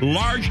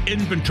 Large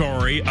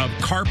inventory of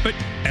carpet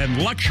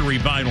and luxury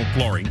vinyl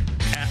flooring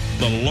at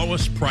the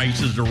lowest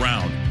prices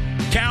around.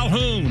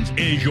 Calhoun's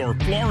is your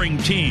flooring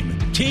team.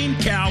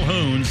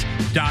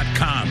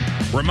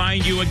 TeamCalhouns.com.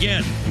 Remind you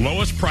again,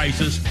 lowest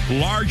prices,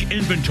 large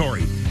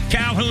inventory.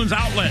 Calhoun's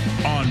Outlet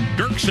on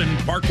Dirksen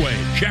Parkway.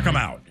 Check them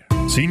out.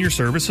 Senior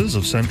Services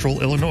of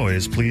Central Illinois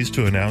is pleased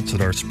to announce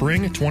that our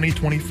Spring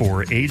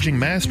 2024 Aging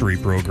Mastery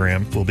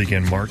program will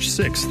begin March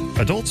 6th.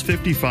 Adults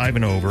 55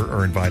 and over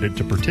are invited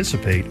to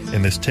participate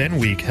in this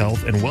 10-week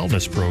health and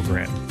wellness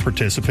program.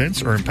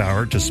 Participants are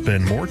empowered to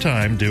spend more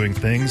time doing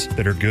things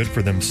that are good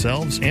for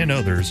themselves and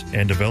others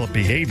and develop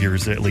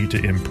behaviors that lead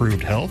to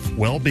improved health,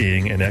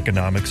 well-being, and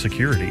economic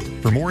security.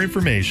 For more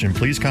information,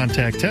 please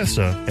contact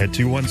Tessa at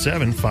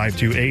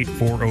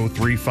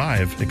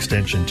 217-528-4035,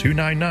 extension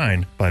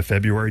 299 by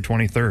February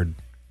 23rd.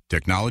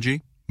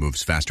 Technology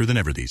moves faster than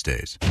ever these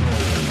days.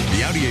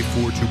 The Audi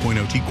A4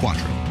 2.0 T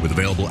Quattro with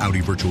available Audi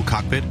Virtual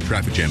Cockpit,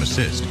 Traffic Jam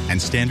Assist, and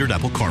standard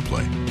Apple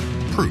CarPlay.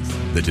 Proof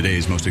that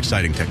today's most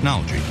exciting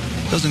technology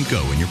doesn't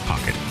go in your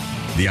pocket.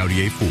 The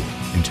Audi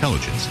A4.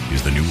 Intelligence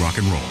is the new rock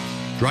and roll.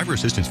 Driver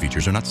assistance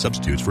features are not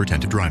substitutes for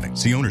attentive driving.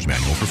 See owner's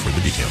manual for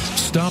further details.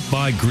 Stop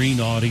by Green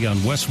Audi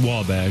on West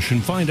Wabash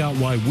and find out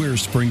why we're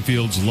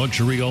Springfield's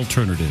luxury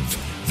alternative.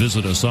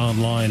 Visit us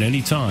online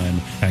anytime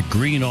at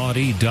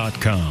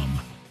greenaudi.com.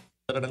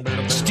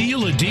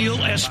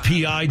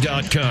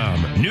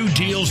 StealADealSPI.com. New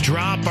deals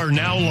drop are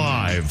now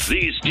live.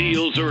 These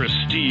deals are a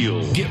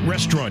steal. Get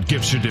restaurant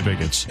gift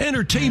certificates,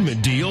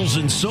 entertainment deals,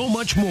 and so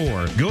much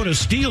more. Go to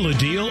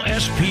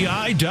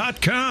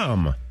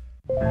StealADealSPI.com.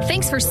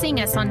 Thanks for seeing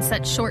us on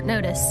such short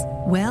notice.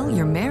 Well,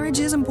 your marriage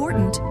is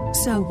important,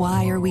 so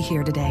why are we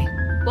here today?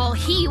 Well,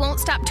 he won't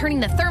stop turning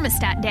the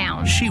thermostat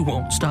down. She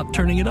won't stop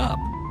turning it up.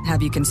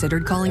 Have you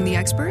considered calling the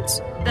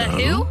experts? The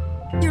who?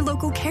 Your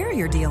local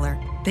Carrier dealer.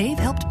 They've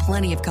helped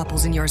plenty of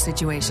couples in your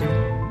situation.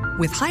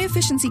 With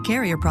high-efficiency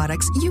Carrier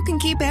products, you can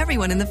keep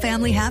everyone in the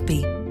family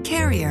happy.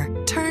 Carrier.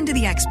 Turn to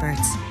the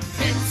experts.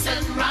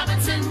 Vincent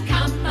Robinson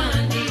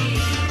Company.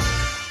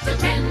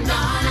 Depend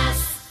on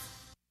us.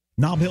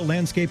 Nob Hill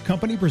Landscape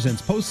Company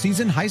presents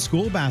postseason high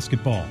school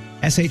basketball.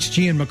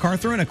 SHG and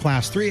MacArthur in a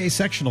Class 3A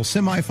sectional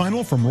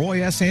semifinal from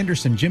Roy S.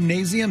 Anderson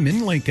Gymnasium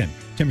in Lincoln.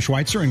 Tim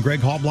Schweitzer and Greg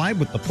Hobleib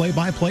with the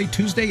play-by-play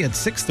Tuesday at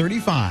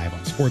 6:35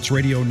 on Sports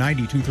Radio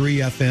 92.3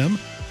 FM,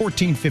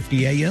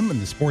 1450 AM, and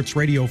the Sports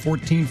Radio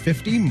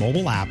 1450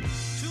 mobile app.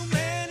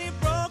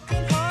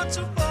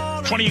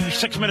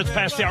 26 minutes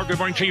past the hour. Good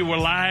morning to you. We're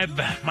live.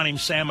 My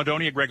name's Sam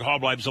Madonia. Greg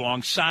Hobleib's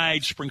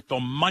alongside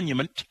Springfield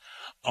Monument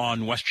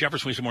on West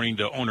Jefferson. This morning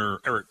to owner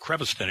Eric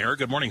Creviston. Eric,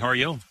 good morning. How are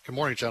you? Good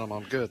morning,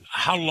 gentlemen. I'm good.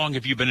 How long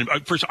have you been in?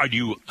 First, are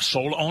you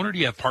sole owner? Do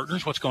you have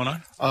partners? What's going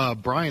on?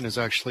 Brian is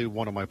actually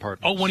one of my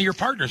partners. Oh, one of your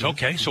partners.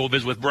 Okay. So we'll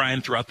visit with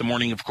Brian throughout the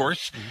morning, of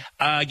course.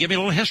 Give me a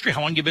little history.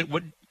 How long you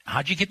been?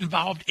 How'd you get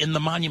involved in the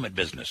monument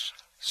business?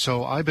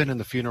 So I've been in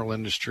the funeral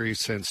industry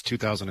since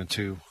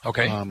 2002.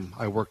 Okay.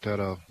 I worked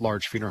at a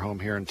large funeral home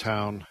here in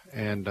town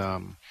and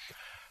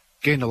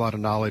gained a lot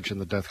of knowledge in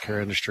the death care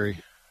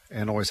industry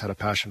and always had a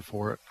passion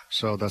for it.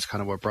 So that's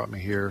kind of what brought me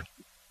here,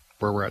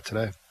 where we're at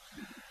today.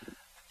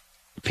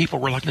 People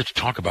are reluctant to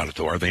talk about it,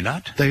 though, are they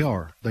not? They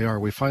are. They are.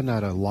 We find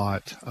that a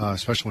lot,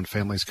 especially when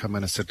families come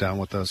in and sit down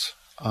with us.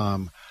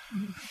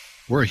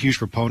 We're a huge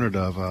proponent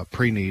of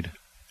pre-need,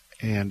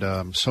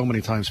 and so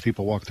many times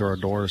people walk through our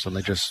doors and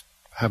they just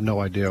have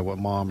no idea what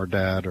mom or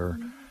dad or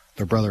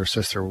their brother or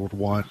sister would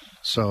want.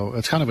 So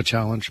it's kind of a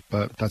challenge,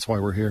 but that's why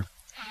we're here.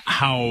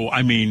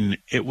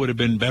 It would have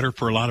been better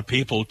for a lot of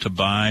people to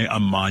buy a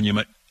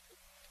monument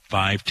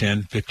 5,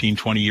 10, 15,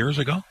 20 years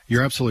ago?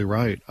 You're absolutely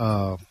right.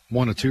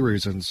 One of two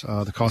reasons.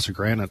 The cost of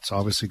granite's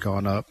obviously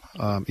gone up.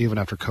 Even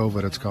after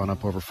COVID, it's gone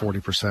up over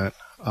 40%.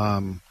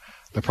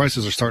 The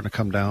prices are starting to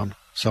come down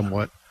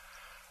somewhat.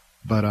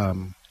 But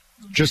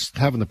just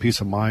having the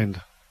peace of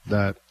mind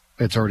that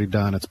it's already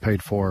done, it's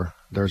paid for,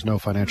 there's no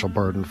financial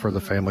burden for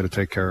the family to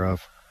take care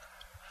of.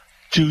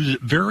 Do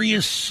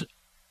various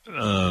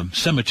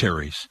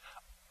cemeteries,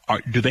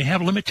 do they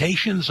have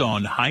limitations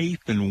on height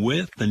and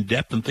width and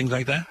depth and things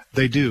like that?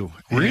 They do.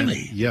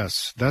 Really? And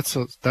yes. That's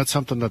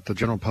something that the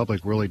general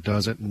public really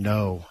doesn't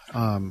know.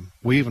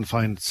 We even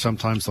find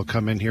sometimes they'll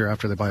come in here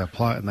after they buy a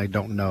plot and they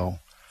don't know.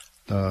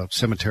 The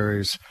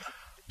cemeteries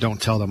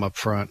don't tell them up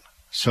front.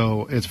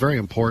 So it's very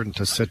important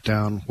to sit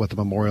down with the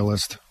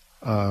memorialist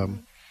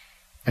and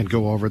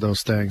go over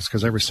those things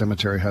because every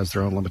cemetery has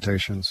their own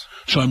limitations.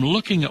 So I'm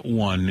looking at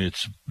one.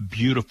 It's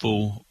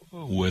beautiful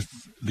with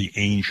the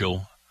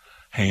angel,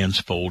 hands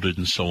folded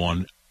and so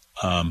on.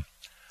 And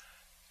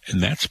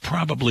that's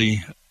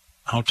probably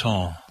how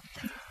tall?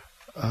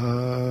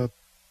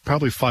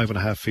 Probably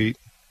 5.5 feet.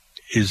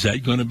 Is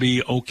that going to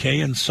be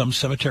okay in some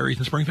cemeteries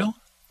in Springfield?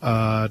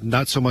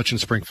 Not so much in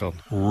Springfield.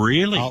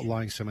 Really?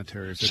 Outlying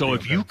cemeteries. So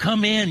if you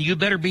come in, you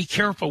better be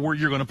careful where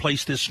you're going to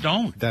place this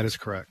stone. That is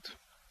correct.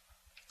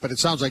 But it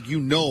sounds like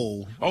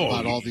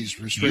about all these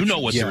restrictions. You know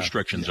what the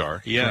restrictions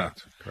are. Yeah.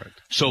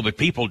 Correct. So that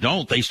people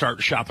don't, they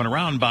start shopping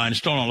around buying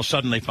stone. All of a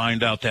sudden they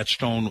find out that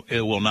stone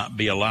will not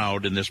be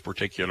allowed in this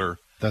particular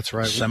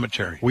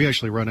cemetery. We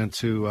actually run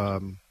into a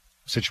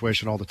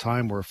situation all the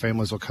time where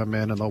families will come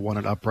in and they'll want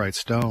an upright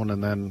stone,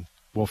 and then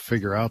we'll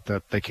figure out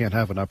that they can't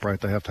have an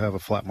upright. They have to have a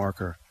flat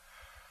marker.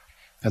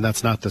 And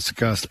that's not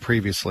discussed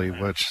previously,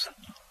 which,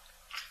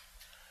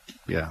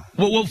 yeah.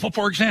 Well,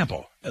 for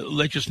example,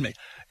 let's just make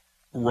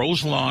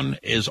Roselawn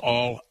is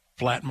all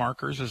flat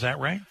markers. Is that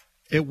right?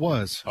 It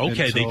was.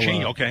 Okay, until, they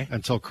changed. Okay.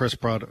 Until Chris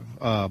bought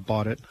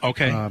it.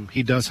 Okay.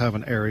 He does have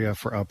an area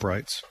for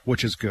uprights,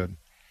 which is good.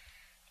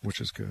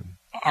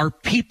 Are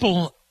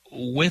people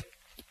with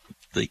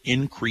the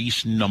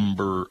increased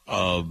number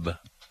of,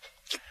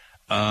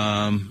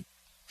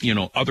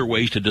 other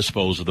ways to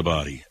dispose of the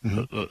body?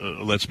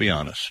 Let's be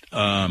honest.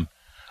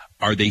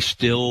 Are they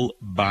still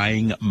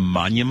buying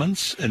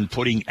monuments and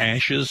putting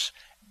ashes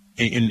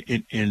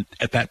in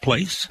at that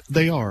place?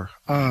 They are.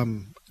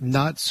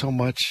 Not so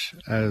much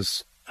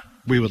as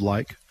we would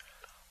like,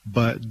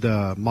 but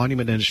the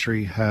monument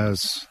industry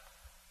has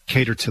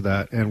catered to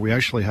that, and we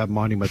actually have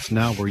monuments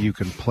now where you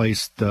can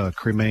place the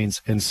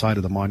cremains inside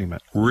of the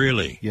monument.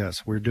 Really?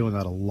 Yes, we're doing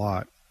that a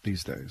lot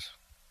these days.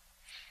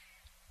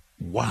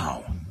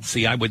 Wow.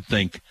 See, I would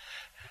think,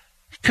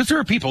 because there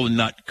are people who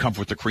not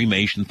comfortable with the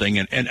cremation thing,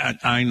 and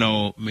I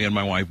know me and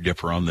my wife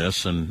differ on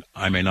this, and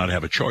I may not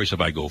have a choice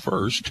if I go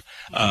first.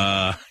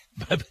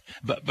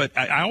 But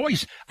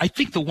I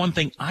think the one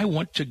thing I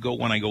want to go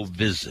when I go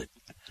visit,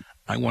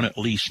 I want to at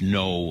least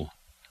know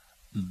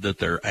that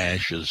their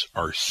ashes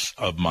are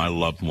of my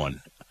loved one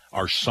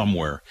are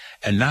somewhere.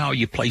 And now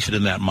you place it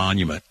in that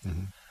monument.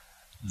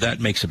 That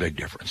makes a big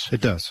difference.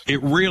 It does.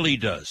 It really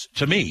does.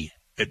 To me,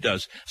 it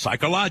does.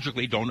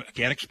 Psychologically,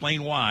 can't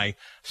explain why.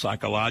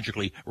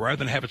 Psychologically, rather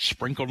than have it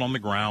sprinkled on the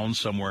ground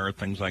somewhere,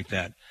 things like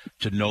that,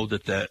 to know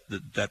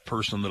that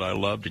person that I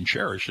loved and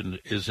cherished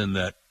is in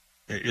that.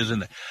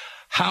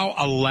 How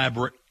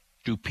elaborate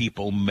do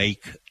people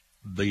make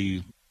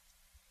the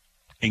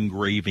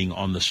engraving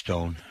on the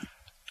stone?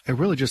 It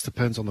really just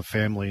depends on the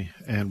family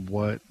and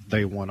what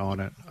they want on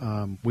it.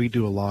 We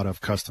do a lot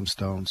of custom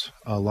stones,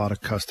 a lot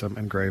of custom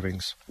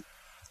engravings.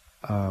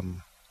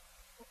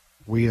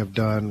 We have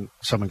done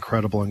some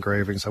incredible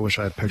engravings. I wish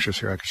I had pictures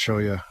here I could show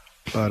you.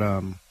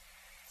 But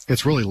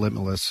it's really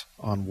limitless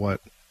on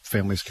what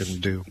families can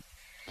do.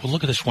 Well,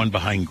 look at this one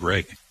behind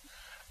Greg.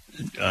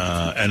 And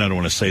I don't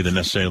want to say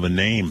necessarily the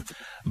name,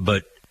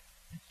 but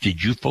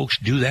did you folks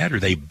do that, or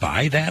they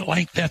buy that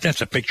like that?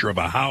 That's a picture of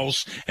a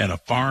house and a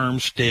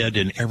farmstead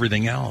and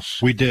everything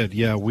else. We did,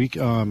 yeah.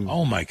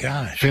 Oh my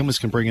gosh! Families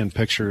can bring in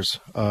pictures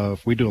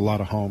of. We do a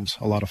lot of homes,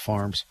 a lot of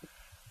farms,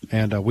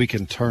 and we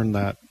can turn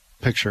that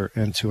picture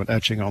into an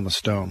etching on the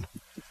stone.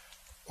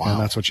 Wow!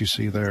 And that's what you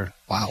see there.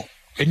 Wow!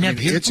 Isn't that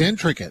beautiful? It's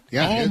intricate.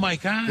 Yeah. Oh my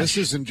gosh! This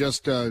isn't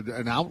just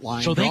an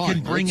outline. So they drawing.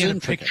 can bring It's in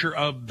intricate. a picture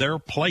of their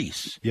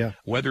place. Yeah.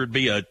 Whether it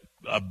be a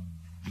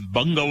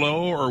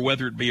bungalow or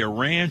whether it be a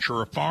ranch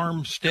or a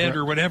farmstead Correct.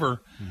 or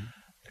whatever.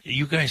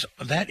 You guys,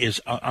 that is,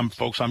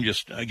 folks, I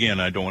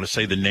don't want to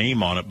say the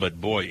name on it,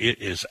 but boy,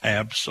 it is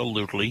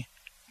absolutely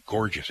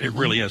gorgeous. It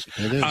really is.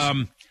 It is.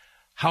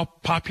 How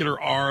popular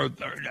are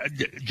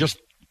just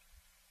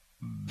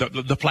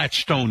the flat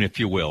stone, if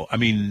you will? I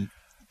mean,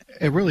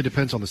 it really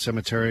depends on the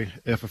cemetery.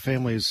 If a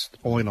family's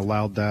only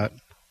allowed that,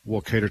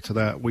 we'll cater to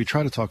that. We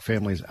try to talk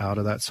families out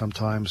of that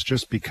sometimes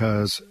just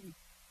because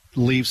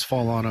leaves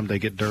fall on them, they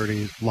get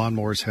dirty,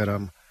 lawnmowers hit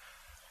them.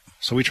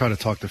 So we try to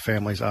talk the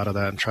families out of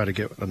that and try to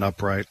get an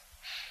upright.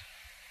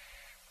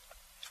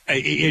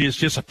 It is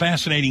just a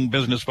fascinating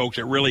business, folks.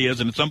 It really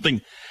is. And it's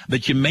something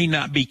that you may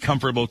not be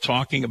comfortable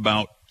talking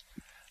about.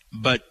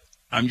 But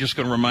I'm just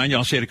going to remind you,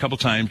 I'll say it a couple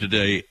times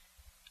today.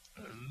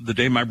 The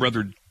day my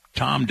brother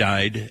Tom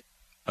died,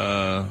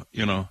 November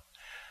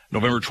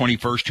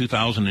 21st,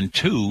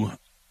 2002.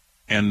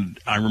 And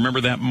I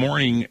remember that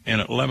morning,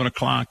 and at 11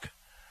 o'clock,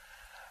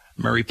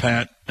 Mary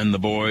Pat and the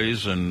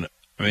boys and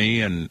me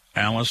and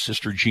Alice,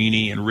 Sister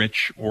Jeannie, and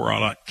Rich were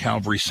all at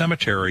Calvary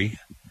Cemetery,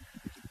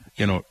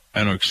 and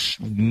a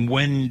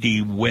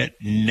windy, wet,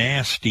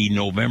 nasty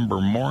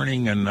November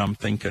morning, and I'm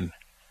thinking,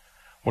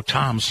 well,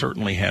 Tom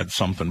certainly had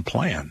something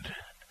planned.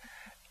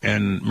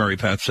 And Mary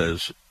Pat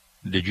says,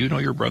 did you know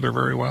your brother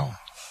very well?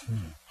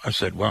 I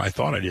said, well, I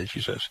thought I did.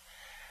 She says,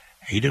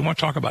 he didn't want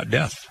to talk about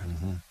death.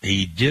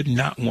 He did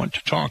not want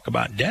to talk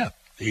about death.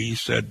 He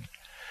said,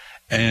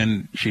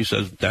 and she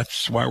says,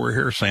 that's why we're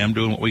here, Sam,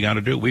 doing what we got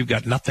to do. We've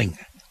got nothing.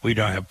 We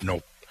don't have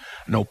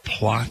no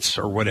plots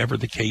or whatever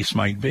the case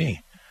might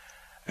be.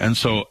 And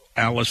so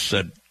Alice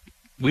said,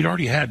 we'd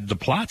already had the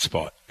plot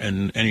spot.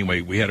 And anyway,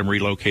 we had him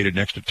relocated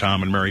next to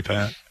Tom and Mary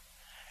Pat.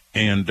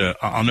 And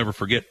I'll never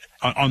forget,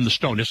 on the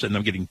stone, this ended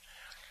up getting,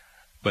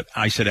 but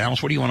I said,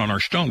 Alice, what do you want on our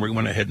stone? We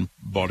went ahead and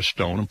bought a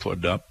stone and put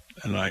it up.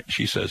 And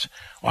she says,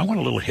 well, I want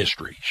a little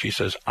history. She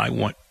says, I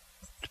want,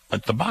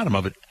 at the bottom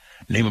of it,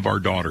 name of our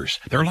daughters.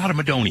 There are a lot of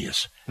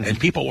Madonias, and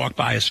people walk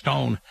by a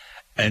stone,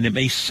 and it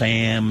may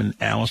Sam and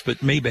Alice,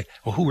 but maybe,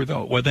 well, who are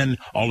those? Well, then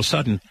all of a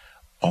sudden,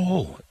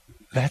 oh,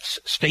 that's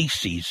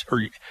Stacy's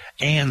or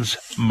Ann's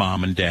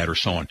mom and dad or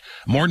so on.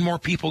 More and more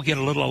people get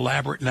a little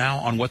elaborate now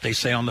on what they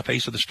say on the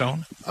face of the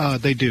stone?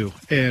 They do.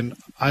 And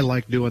I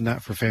like doing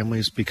that for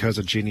families because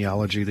of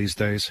genealogy these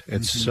days.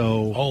 It's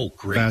so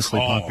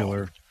vastly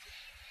popular.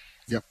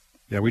 Yep.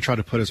 Yeah, we try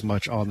to put as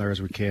much on there as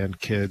we can,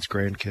 kids,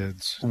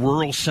 grandkids.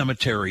 Rural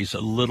cemeteries,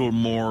 a little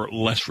more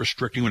less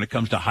restricting when it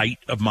comes to height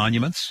of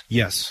monuments?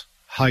 Yes,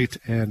 height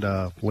and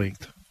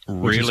length.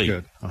 Really? Which is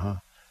good. Uh-huh.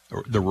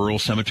 The rural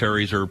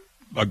cemeteries are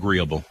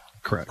agreeable.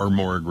 Correct. Or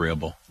more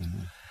agreeable.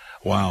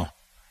 Mm-hmm. Wow.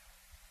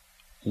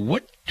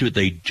 What do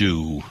they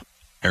do,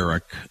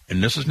 Eric?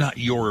 And this is not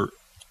your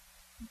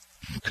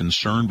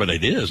concern, but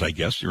it is, I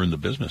guess. You're in the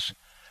business.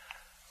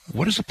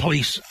 What is a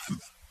place,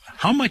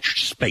 how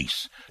much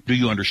space do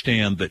you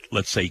understand that,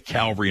 let's say,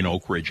 Calvary and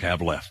Oak Ridge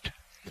have left?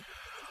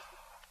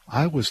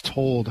 I was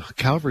told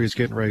Calvary is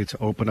getting ready to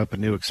open up a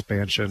new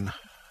expansion.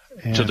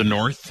 To the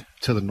north?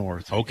 To the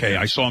north. Okay,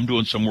 I saw him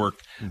doing some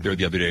work there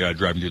the other day,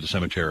 driving through the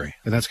cemetery.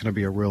 And that's going to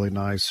be a really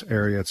nice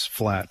area. It's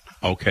flat.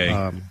 Okay.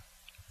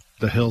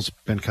 The hill's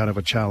been kind of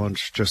a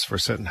challenge just for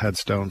sitting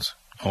headstones,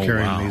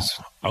 carrying these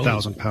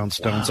 1,000-pound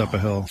stones up a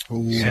hill.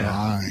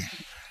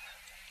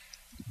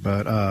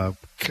 But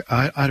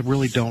I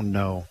really don't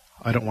know.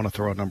 I don't want to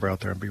throw a number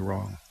out there and be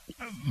wrong.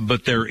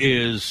 But there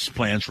is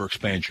plans for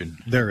expansion.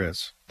 There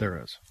is.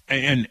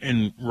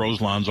 And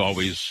Roselawn's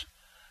always...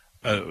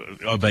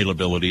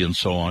 availability and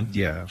so on.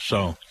 Yeah.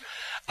 So,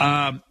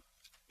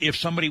 if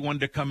somebody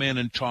wanted to come in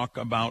and talk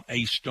about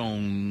a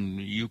stone,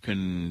 you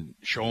can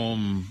show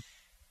them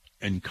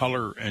in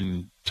color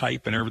and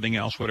type and everything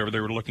else, whatever they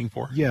were looking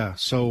for? Yeah.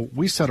 So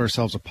we set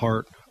ourselves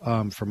apart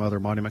from other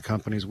monument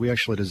companies. We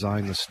actually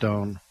designed the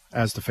stone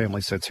as the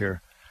family sits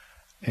here,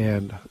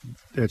 and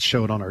it's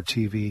showed on our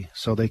TV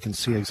so they can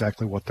see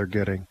exactly what they're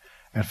getting.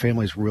 And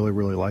families really,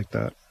 really like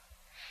that.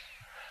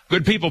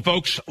 Good people,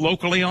 folks.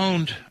 Locally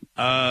owned.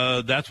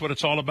 That's what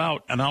it's all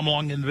about. And how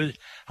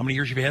many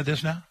years have you had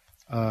this now?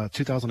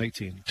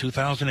 2018.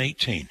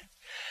 2018.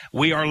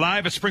 We are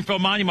live at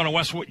Springfield Monument on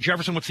West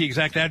Jefferson. What's the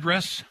exact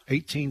address?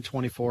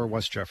 1824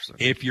 West Jefferson.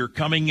 If you're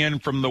coming in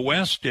from the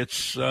west,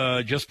 it's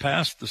just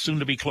past the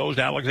soon-to-be-closed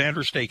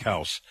Alexander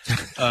Steakhouse.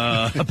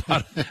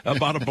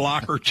 About a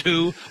block or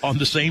two on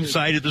the same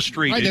side of the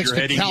street. Right next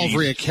to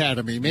Calvary east.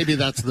 Academy. Maybe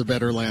that's the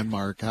better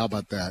landmark. How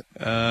about that?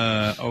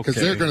 Okay. Because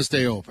they're going to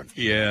stay open.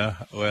 Yeah.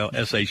 Well,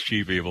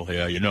 SHG people,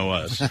 yeah, you know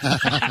us.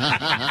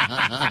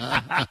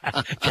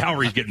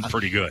 Calvary's getting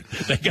pretty good.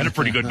 They got a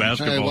pretty good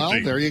basketball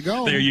team. There you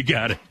go. There you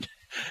got it.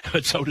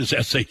 But so does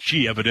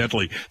SHG,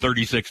 evidently.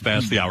 36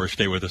 past the hour.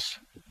 Stay with us.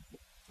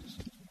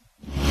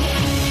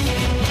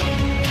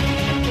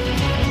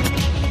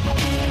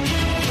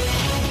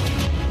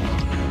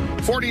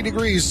 $40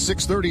 degrees,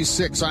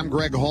 636. I'm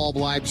Greg Hall,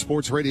 Live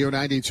Sports Radio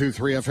 92.3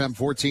 FM,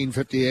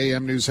 1450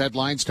 AM News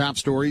headlines, top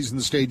stories in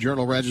the State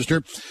Journal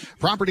Register.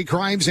 Property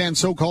crimes and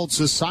so-called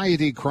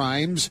society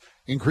crimes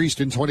increased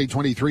in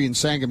 2023 in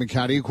Sangamon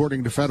County,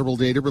 according to federal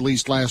data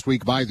released last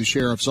week by the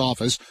Sheriff's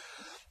Office.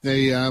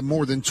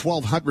 More than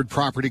 1,200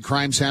 property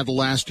crimes handled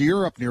last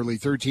year, up nearly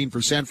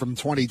 13% from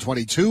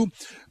 2022.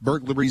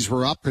 Burglaries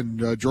were up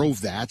and drove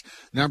that.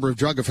 Number of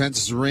drug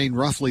offenses remained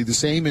roughly the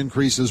same.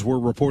 Increases were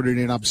reported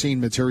in obscene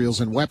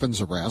materials and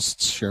weapons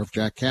arrests. Sheriff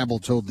Jack Campbell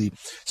told the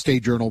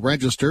State Journal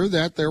Register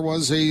that there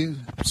was a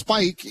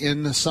spike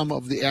in some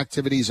of the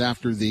activities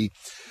after the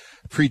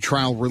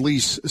pretrial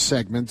release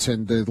segment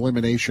and the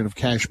elimination of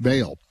cash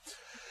bail.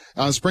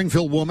 A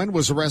Springfield woman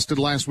was arrested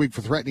last week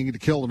for threatening to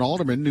kill an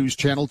alderman. News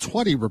Channel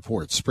 20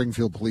 reports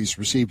Springfield police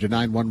received a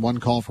 911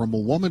 call from a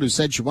woman who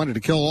said she wanted to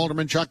kill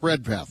Alderman Chuck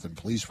Redpath, and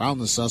police found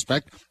the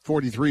suspect,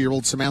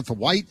 43-year-old Samantha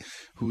White,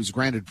 who was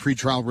granted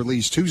pretrial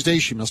release Tuesday.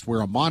 She must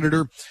wear a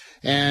monitor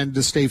and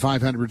to stay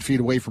 500 feet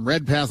away from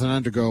Redpath and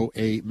undergo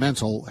a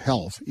mental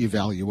health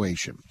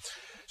evaluation.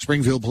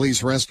 Springfield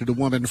police arrested a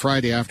woman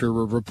Friday after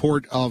a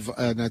report of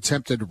an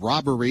attempted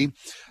robbery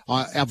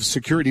of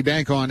Security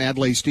Bank on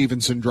Adlai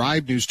Stevenson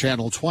Drive. News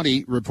Channel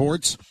 20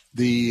 reports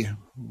the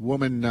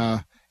woman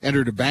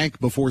entered a bank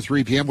before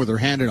 3 p.m. with her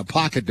hand in a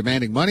pocket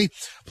demanding money.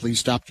 Police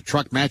stopped a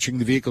truck matching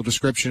the vehicle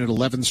description at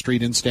 11th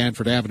Street and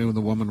Stanford Avenue, and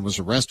the woman was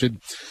arrested.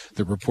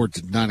 The report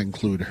did not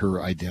include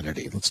her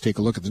identity. Let's take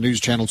a look at the News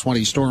Channel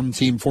 20 Storm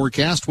Team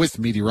forecast with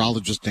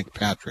meteorologist Nick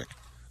Patrick.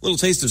 Little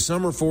taste of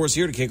summer for us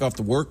here to kick off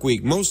the work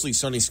week. Mostly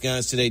sunny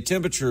skies today.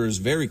 Temperature is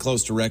very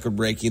close to record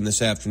breaking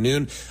this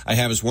afternoon. I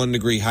have us 1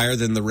 degree higher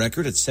than the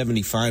record at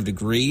 75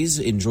 degrees.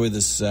 Enjoy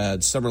this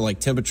summer-like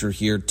temperature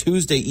here.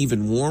 Tuesday,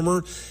 even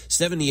warmer,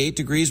 78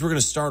 degrees. We're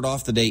going to start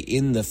off the day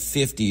in the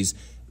 50s.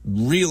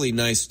 Really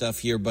nice stuff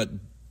here, but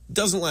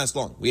doesn't last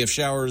long. We have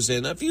showers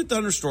and a few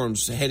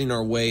thunderstorms heading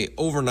our way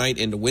overnight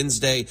into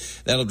Wednesday.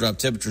 That'll drop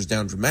temperatures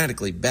down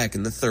dramatically back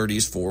in the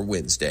 30s for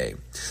Wednesday.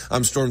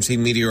 I'm Storm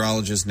Team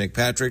meteorologist Nick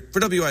Patrick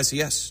for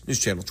WICS News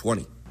Channel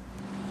 20.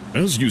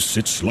 As you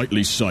sit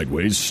slightly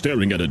sideways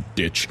staring at a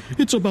ditch,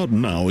 it's about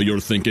now you're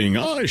thinking,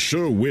 I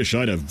sure wish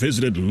I'd have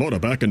visited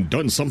Lauterbach and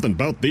done something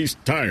about these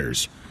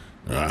tires.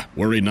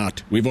 Worry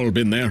not. We've all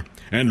been there.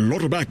 And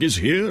Lauterbach is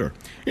here.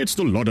 It's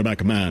the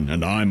Lauterbach man,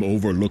 and I'm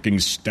overlooking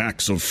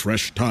stacks of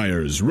fresh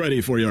tires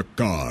ready for your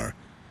car.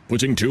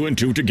 Putting two and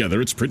two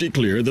together, it's pretty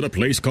clear that a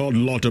place called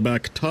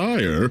Lauterbach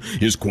Tire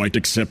is quite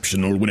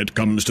exceptional when it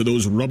comes to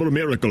those rubber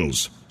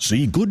miracles.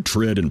 See, good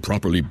tread and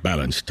properly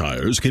balanced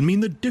tires can mean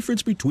the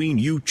difference between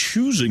you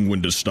choosing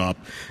when to stop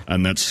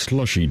and that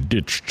slushy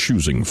ditch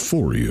choosing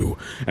for you.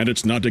 And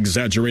it's not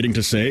exaggerating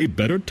to say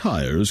better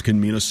tires can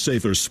mean a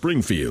safer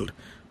Springfield.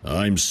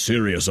 I'm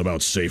serious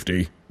about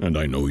safety, and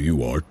I know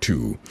you are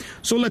too.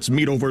 So let's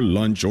meet over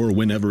lunch or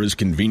whenever is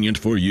convenient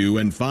for you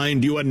and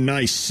find you a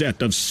nice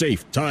set of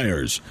safe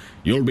tires.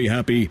 You'll be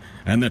happy,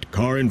 and that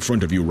car in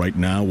front of you right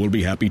now will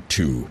be happy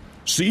too.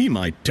 See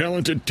my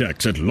talented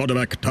techs at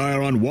Lauterbach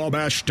Tire on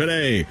Wabash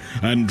today,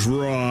 and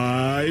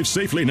drive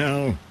safely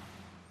now.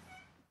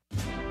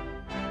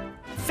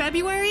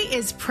 February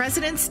is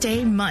President's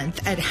Day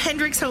month at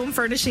Hendricks Home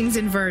Furnishings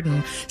in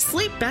Verdon.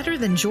 Sleep better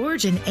than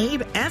George and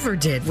Abe ever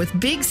did with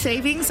big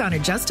savings on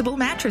adjustable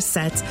mattress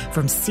sets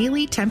from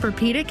Sealy,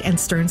 Tempur-Pedic, and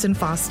Stearns &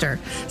 Foster.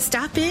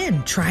 Stop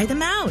in, try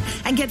them out,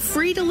 and get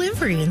free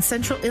delivery in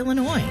Central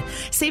Illinois.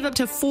 Save up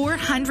to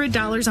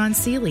 $400 on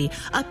Sealy,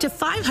 up to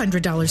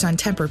 $500 on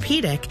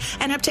Tempur-Pedic,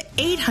 and up to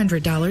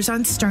 $800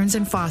 on Stearns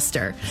 &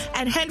 Foster.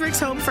 At Hendricks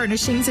Home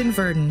Furnishings in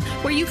Verdon,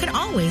 where you can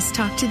always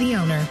talk to the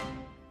owner.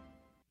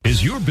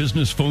 Is your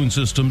business phone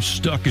system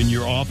stuck in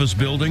your office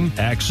building?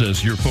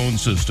 Access your phone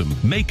system,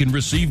 make and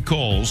receive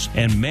calls,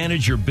 and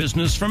manage your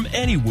business from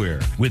anywhere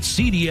with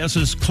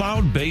CDS's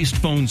cloud-based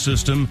phone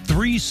system,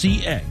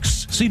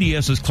 3CX.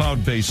 CDS's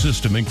cloud-based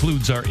system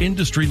includes our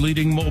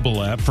industry-leading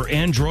mobile app for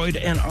Android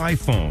and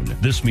iPhone.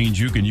 This means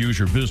you can use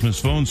your business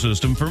phone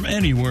system from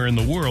anywhere in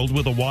the world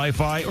with a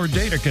Wi-Fi or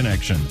data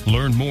connection.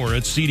 Learn more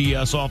at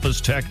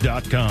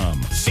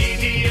cdsofficetech.com.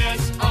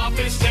 CDS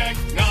Office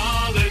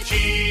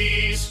Technologies.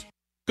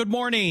 Good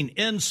morning.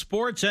 In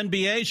sports,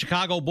 NBA,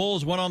 Chicago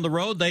Bulls went on the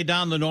road. They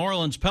downed the New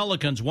Orleans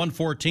Pelicans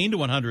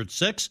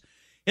 114-106.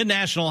 In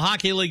National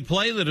Hockey League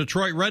play, the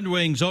Detroit Red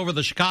Wings over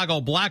the Chicago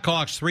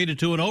Blackhawks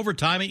 3-2 in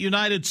overtime at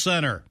United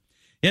Center.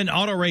 In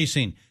auto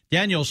racing,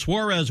 Daniel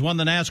Suarez won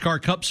the NASCAR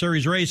Cup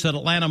Series race at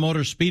Atlanta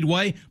Motor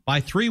Speedway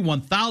by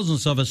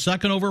 3/1000ths of a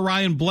second over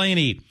Ryan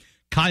Blaney.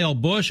 Kyle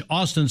Busch,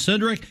 Austin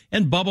Cindric,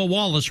 and Bubba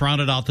Wallace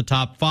rounded out the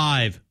top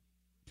five.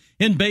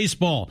 In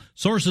baseball,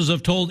 sources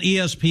have told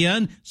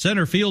ESPN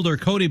center fielder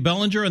Cody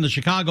Bellinger and the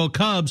Chicago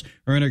Cubs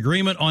are in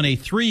agreement on a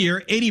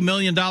 3-year, $80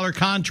 million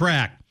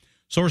contract.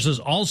 Sources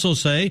also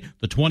say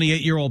the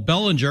 28-year-old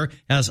Bellinger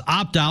has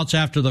opt-outs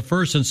after the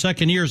first and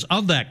second years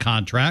of that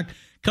contract.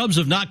 Cubs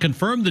have not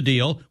confirmed the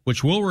deal,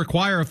 which will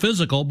require a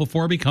physical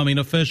before becoming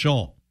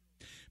official.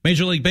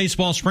 Major League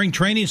Baseball spring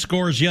training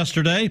scores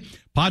yesterday.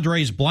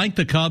 Padres blanked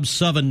the Cubs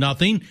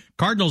 7-0.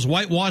 Cardinals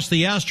whitewashed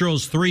the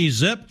Astros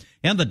 3-0.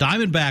 And the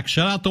Diamondbacks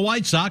shut out the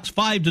White Sox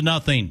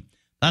 5-0.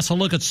 That's a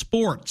look at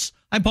sports.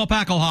 I'm Paul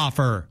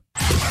Packelhofer.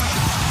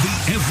 The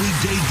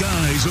everyday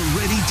guys are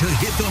ready to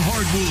hit the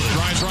hardwood.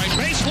 Drives right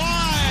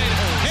baseline,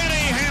 and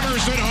he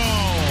hammers it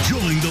home.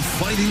 Join the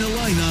Fighting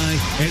Illini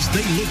as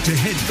they look to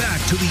head back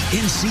to the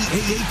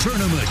NCAA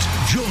tournament.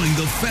 Join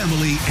the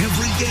family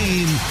every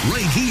game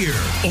right here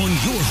on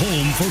your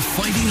home for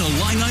Fighting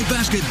Illini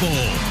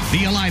basketball.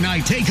 The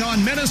Illini take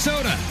on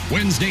Minnesota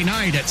Wednesday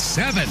night at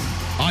 7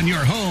 on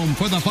your home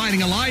for the Fighting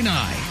Illini.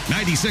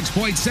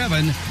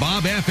 96.7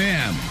 Bob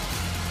FM.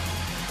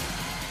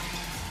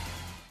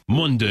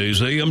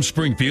 Mondays AM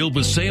Springfield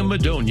with Sam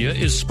Madonia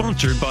is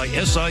sponsored by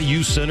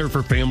SIU Center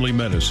for Family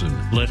Medicine.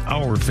 Let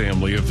our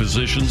family of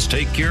physicians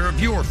take care of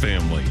your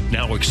family.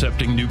 Now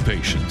accepting new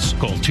patients.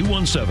 Call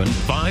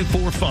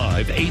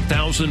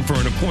 217-545-8000 for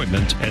an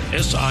appointment at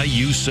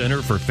SIU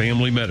Center for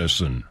Family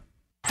Medicine.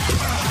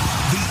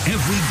 The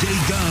everyday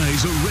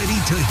guys are ready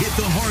to hit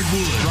the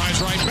hardwood.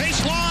 Drives right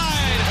baseline,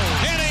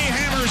 and he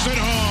hammers it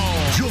home.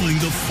 Join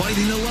the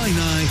Fighting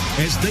Illini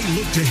as they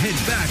look to head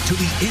back to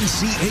the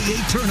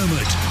NCAA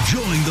tournament.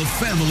 Join the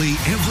family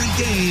every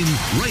game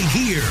right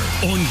here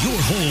on your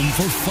home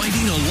for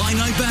Fighting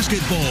Illini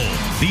basketball.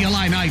 The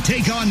Illini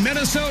take on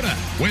Minnesota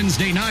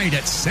Wednesday night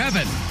at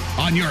 7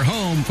 on your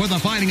home for the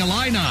Fighting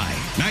Illini.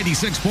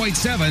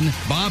 96.7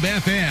 Bob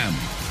FM.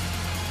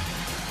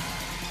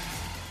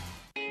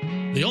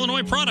 The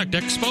Illinois Product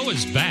Expo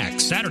is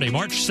back Saturday,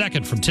 March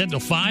 2nd from 10 till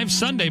 5,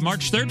 Sunday,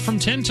 March 3rd from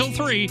 10 till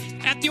 3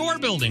 at the Orr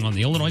Building on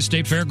the Illinois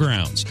State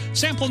Fairgrounds.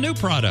 Sample new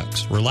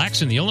products,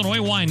 relax in the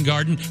Illinois Wine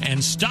Garden,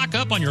 and stock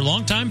up on your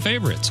longtime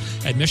favorites.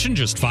 Admission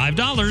just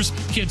 $5.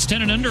 Kids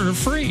 10 and under are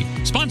free.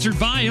 Sponsored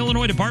by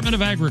Illinois Department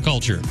of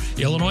Agriculture,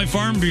 Illinois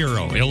Farm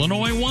Bureau,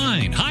 Illinois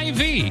Wine,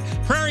 Hy-Vee,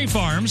 Prairie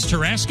Farms,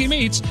 Taraski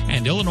Meats,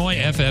 and Illinois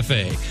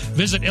FFA.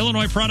 Visit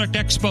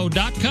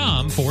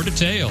IllinoisProductExpo.com for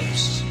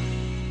details.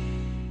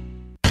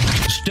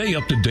 Stay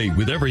up to date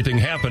with everything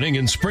happening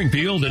in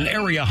Springfield and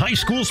area high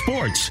school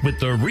sports with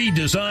the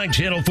redesigned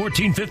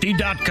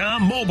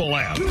Channel1450.com mobile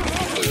app.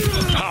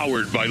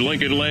 Powered by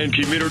Lincoln Land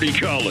Community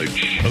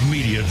College.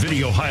 Immediate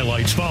video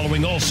highlights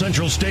following all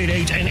Central State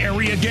 8 and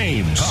area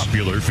games.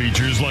 Popular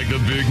features like The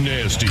Big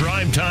Nasty,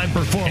 Primetime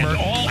Performer, and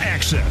All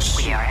Access.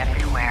 We are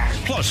everywhere.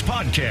 Plus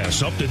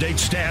podcasts, up-to-date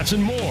stats,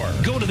 and more.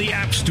 Go to the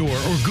App Store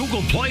or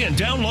Google Play and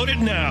download it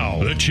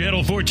now. The Channel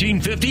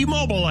 1450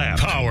 mobile app.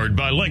 Powered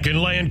by Lincoln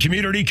Land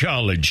Community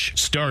College.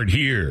 Start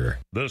here.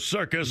 The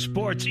Circus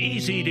Sports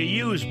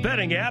easy-to-use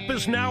betting app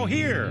is now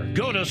here.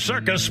 Go to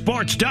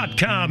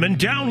circusports.com and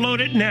download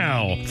it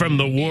now from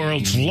the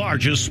world's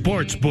largest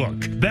sports book.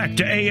 Back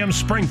to AM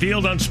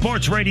Springfield on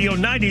Sports Radio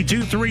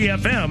 92.3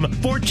 FM,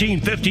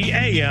 1450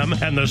 AM,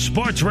 and the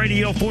Sports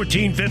Radio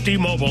 1450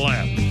 mobile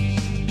app.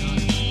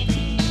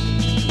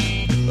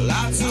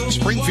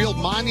 Springfield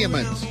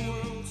Monument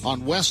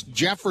on West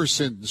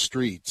Jefferson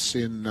Streets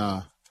in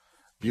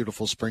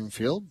beautiful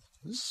Springfield.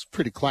 This is a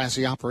pretty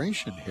classy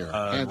operation here.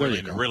 There really,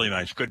 you go. really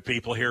nice. Good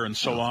people here and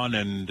so on.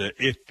 And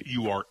if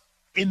you are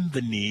in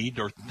the need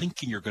or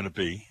thinking you're going to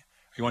be,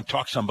 if you want to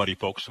talk to somebody,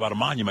 folks, about a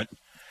monument,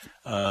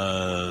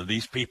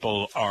 these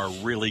people are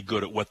really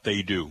good at what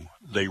they do.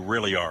 They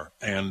really are.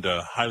 And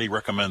highly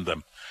recommend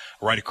them.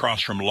 Right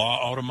across from Law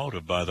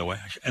Automotive, by the way.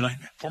 And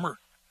former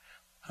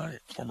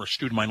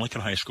student of mine, Lincoln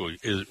High School,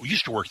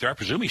 used to work there. I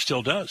presume he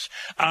still does.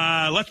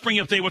 Let's bring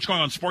you up to date what's going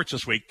on in sports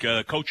this week.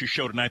 Coach's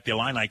show tonight, the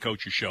Illini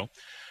Coach's show.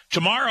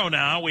 Tomorrow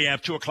now, we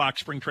have 2 o'clock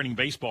spring training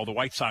baseball. The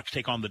White Sox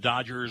take on the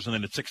Dodgers, and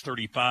then at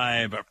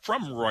 6:35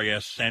 from Roy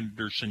S.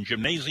 Anderson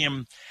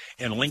Gymnasium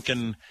in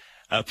Lincoln,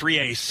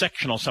 3A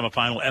sectional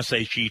semifinal,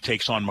 SHG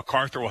takes on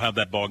MacArthur. We'll have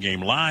that ball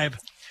game live.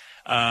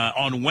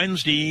 On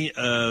Wednesday,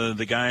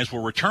 the guys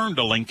will return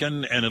to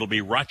Lincoln, and it'll be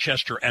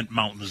Rochester and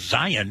Mount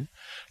Zion.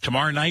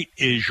 Tomorrow night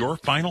is your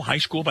final high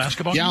school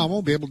basketball game? I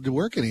won't be able to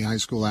work any high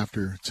school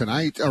after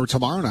tonight or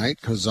tomorrow night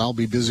because I'll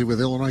be busy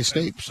with Illinois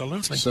State.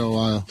 Absolutely.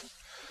 So,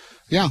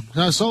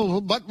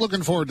 but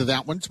looking forward to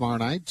that one tomorrow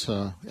night.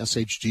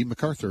 SHG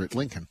MacArthur at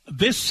Lincoln.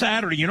 This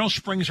Saturday,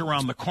 spring's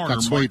around the corner.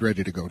 Got Swade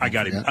ready to go. I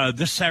got him.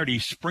 This Saturday,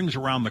 spring's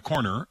around the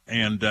corner,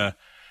 and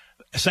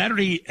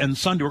Saturday and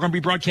Sunday, we're going to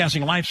be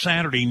broadcasting live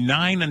Saturday,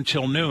 9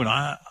 until noon.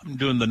 I'm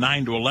doing the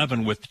 9 to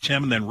 11 with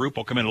Tim, and then Roop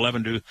will come in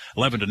 11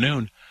 to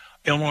noon.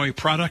 Illinois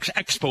Products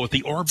Expo at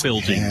the Orr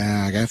Building.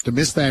 Yeah, I have to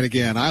miss that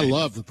again. I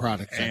love the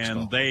Products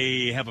Expo. And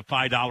they have a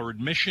 $5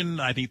 admission.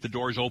 I think the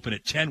doors open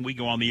at 10. We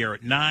go on the air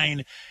at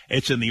 9.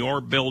 It's in the Orr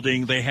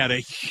Building. They had a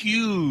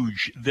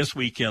huge, this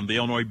weekend, the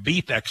Illinois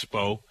Beef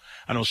Expo.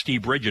 I know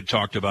Steve Bridget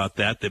talked about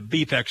that. The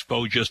Beef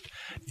Expo just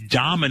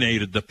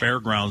dominated the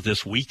fairgrounds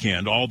this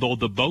weekend, although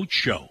the boat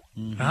show.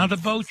 The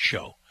boat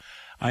show.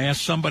 I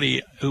asked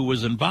somebody who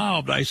was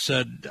involved, I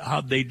said,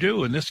 how'd they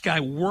do? And this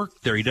guy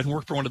worked there. He doesn't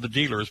work for one of the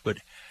dealers, but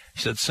he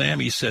said, Sam,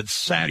 he said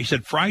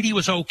Friday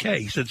was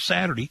okay. He said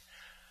Saturday,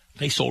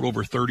 they sold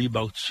over 30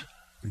 boats.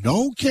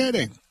 No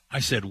kidding. I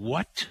said,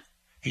 what?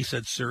 He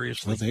said,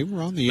 seriously. Well, they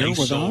were on the air with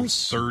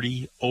us.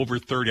 Over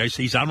 30. I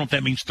said, I don't know if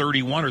that means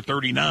 31 or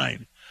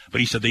 39, but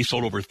he said they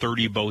sold over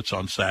 30 boats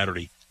on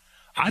Saturday.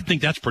 I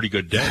think that's a pretty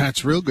good day.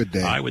 That's a real good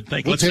day. I would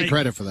think. We'll take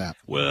credit for that.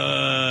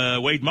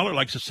 Wade Muller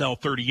likes to sell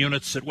 30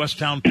 units at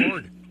Westtown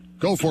Ford.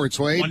 Go for it,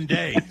 Swade. One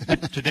day.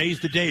 Today's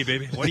the day,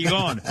 baby. What are you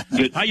going?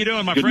 How you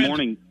doing, my friend? Good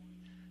morning.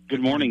 Good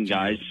morning,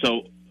 guys.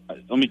 So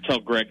let me tell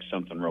Greg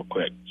something real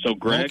quick. So,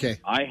 Greg, okay.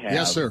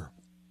 Yes, sir.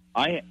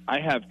 I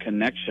have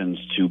connections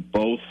to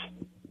both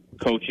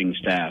coaching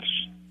staffs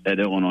at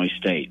Illinois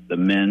State, the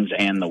men's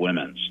and the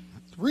women's.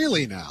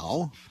 Really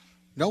now?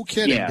 No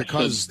kidding, Yeah,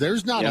 because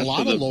there's not a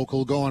lot of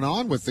local going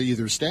on with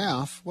either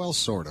staff. Well,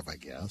 sort of, I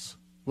guess.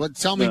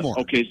 Tell me more.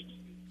 Okay,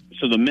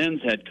 so the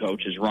men's head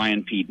coach is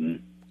Ryan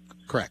Peaton.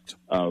 Correct.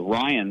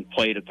 Ryan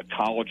played at the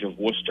College of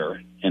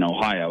Worcester in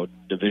Ohio,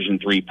 Division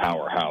III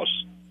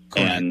powerhouse.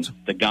 Correct. And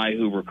the guy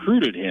who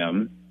recruited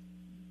him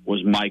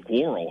was Mike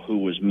Worrell, who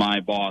was my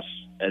boss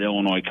at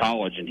Illinois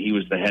College, and he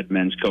was the head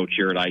men's coach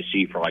here at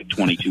IC for like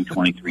 22,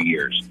 23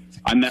 years.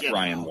 I met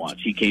Ryan once.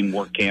 He came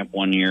work camp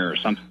one year or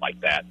something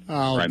like that.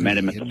 Oh, or I met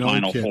him at the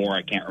Final kidding. Four.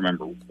 I can't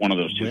remember one of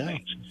those two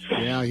things.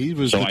 Yeah, he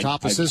was the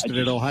top assistant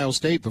at Ohio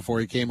State before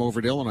he came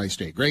over to Illinois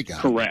State. Great guy.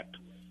 Correct.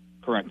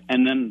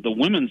 And then the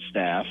women's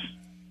staff,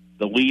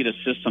 the lead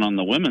assistant on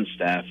the women's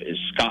staff is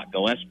Scott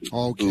Gillespie,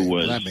 who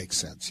was that makes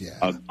sense. Yeah,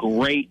 a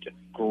great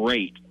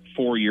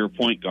 4-year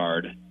point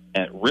guard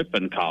at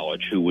Ripon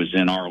College, who was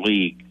in our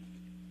league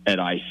at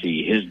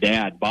IC. His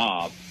dad,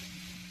 Bob,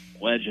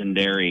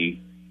 legendary,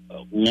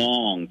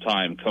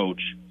 long-time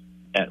coach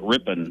at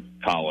Ripon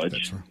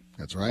College.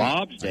 That's right.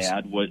 Bob's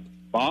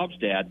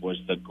dad was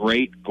the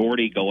great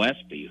Gordy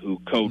Gillespie, who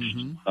coached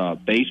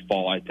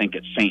baseball, I think,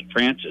 at St.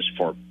 Francis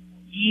for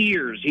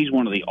years. He's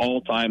one of the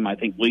all-time, I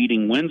think,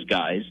 leading wins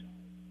guys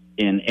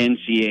in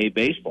NCAA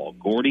baseball.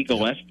 Gordy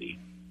Gillespie.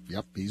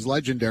 Yep, he's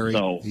legendary.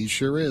 He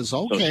sure is.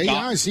 Okay,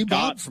 Scott, I see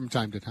Bob from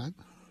time to time.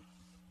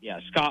 Yeah,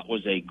 Scott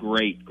was a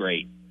great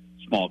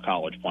small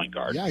college point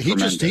guard. Yeah, he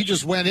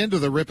just went into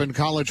the Ripon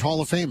College Hall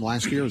of Fame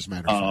last year, as a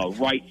matter of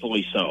fact.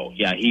 Rightfully so.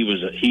 Yeah, he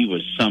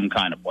was some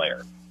kind of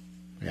player.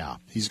 Yeah,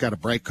 he's got a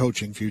bright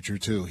coaching future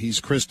too. He's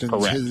Kristen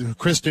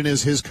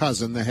is his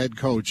cousin, the head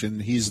coach,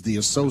 and he's the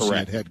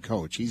associate head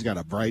coach. He's got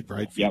a bright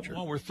future.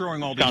 Well, we're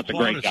throwing all these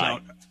plaudits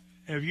out.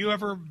 Have you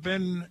ever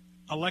been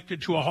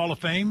elected to a Hall of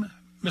Fame,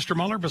 Mr.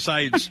 Muller,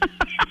 besides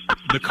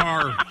the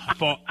car?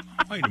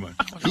 Wait a minute.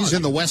 He's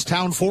in the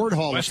Westtown Ford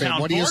Hall of Fame.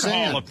 What are you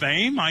saying? Hall of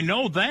Fame. I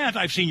know that.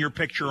 I've seen your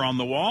picture on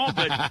the wall,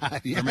 but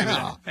or maybe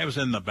that was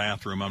in the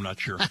bathroom. I'm not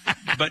sure.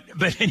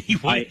 But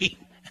anyway,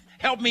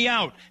 help me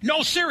out.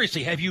 No,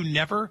 seriously, have you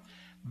never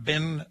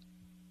been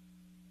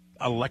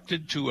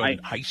elected to a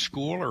high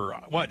school or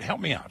what?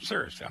 Help me out.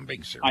 Seriously, I'm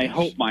being serious. I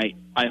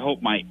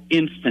hope my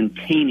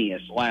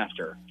instantaneous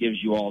laughter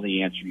gives you all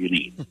the answer you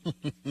need.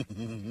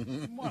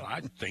 Well,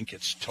 I think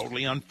it's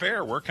totally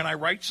unfair. Where can I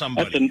write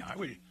somebody?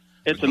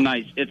 It's a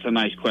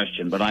nice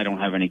question, but I don't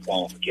have any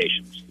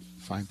qualifications.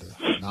 Find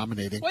the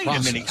nominating Wait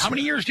process. a minute. How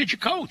many years did you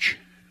coach?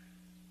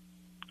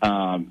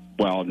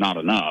 Well, not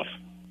enough.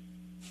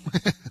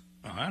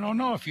 I don't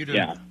know if you did.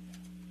 Yeah.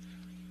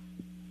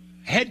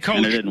 Head coach.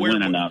 And I didn't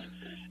win enough.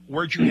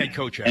 Where'd you head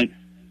coach at?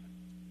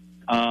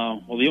 My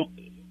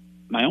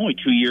only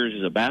 2 years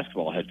as a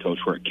basketball head coach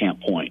were at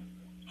Camp Point.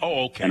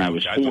 Oh, okay. And I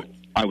was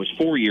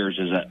 4 years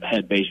as a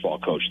head baseball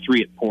coach,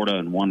 3 at Porta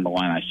and 1 at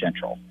Illini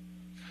Central.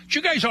 Did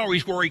you guys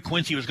always worry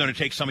Quincy was going to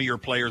take some of your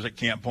players at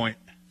Camp Point?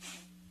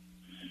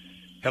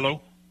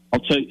 Hello? I'll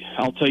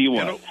tell you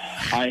what. Hello?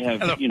 I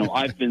have. Hello?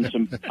 I've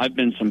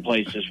been some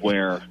places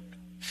where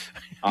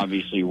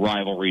obviously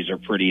rivalries are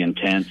pretty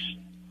intense.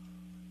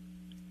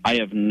 I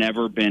have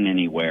never been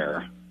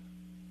anywhere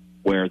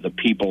where the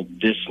people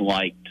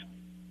disliked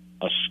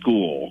a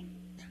school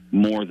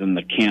more than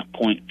the Camp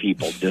Point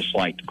people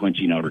disliked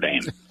Quincy Notre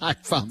Dame. I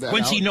found that out.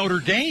 Quincy Notre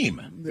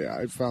Dame. Yeah,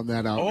 I found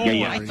that out. Oh,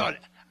 yeah.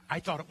 I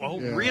thought. Oh,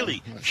 yeah.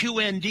 Really?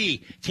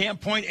 QND, Camp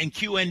Point, and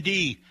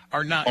QND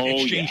are not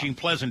exchanging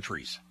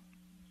pleasantries.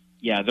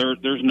 Yeah,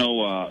 there's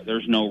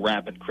no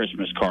rapid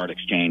Christmas card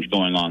exchange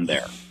going on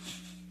there.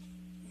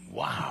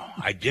 Wow,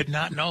 I did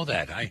not know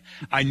that.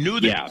 I knew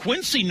that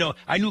Quincy.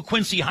 I knew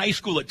Quincy High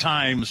School at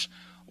times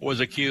was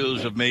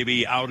accused of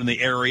maybe out in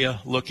the area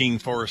looking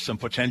for some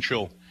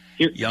potential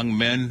young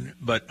men,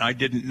 but I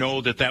didn't know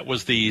that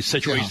was the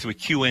situation with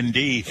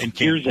QND and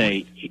Camp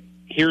Point.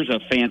 Here's a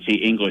fancy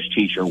English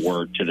teacher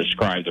word to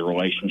describe the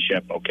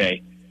relationship.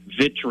 Okay,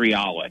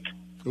 vitriolic.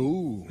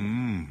 Ooh,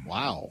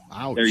 wow!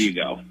 Ouch. There you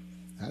go.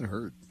 That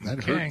hurt.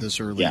 That hurt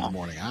this early in the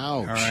morning.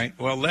 Ouch. All right.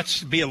 Well,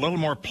 let's be a little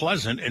more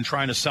pleasant in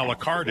trying to sell a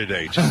car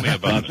today. Tell me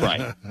about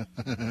it.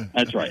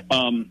 That's right.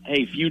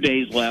 Hey, few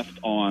days left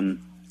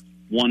on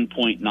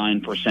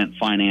 1.9%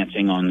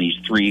 financing on these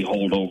 3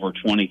 holdover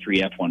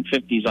 23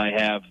 F-150s I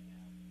have.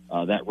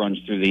 That runs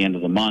through the end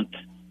of the month.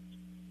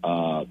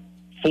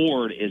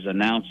 Ford is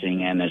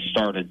announcing and has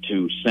started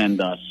to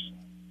send us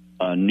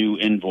new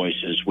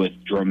invoices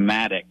with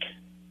dramatic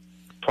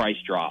price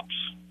drops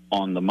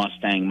on the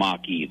Mustang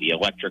Mach-E, the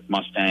electric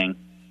Mustang,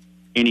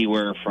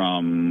 anywhere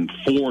from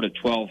 $4,000 to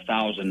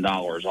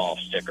 $12,000 off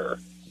sticker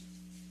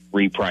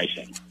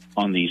repricing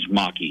on these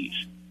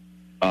Mach-Es.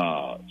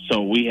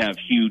 So we have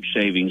huge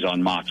savings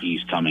on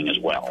Mach-Es coming as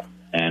well,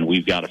 and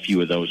we've got a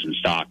few of those in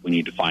stock. We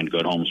need to find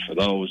good homes for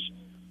those.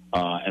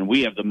 And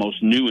we have the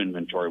most new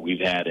inventory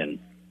we've had in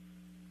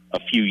a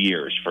few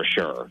years for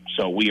sure.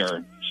 So we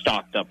are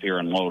stocked up here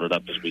and loaded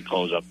up as we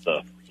close up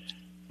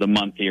the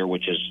month here,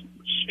 which is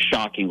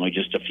shockingly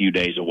just a few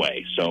days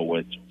away. So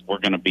we're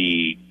going to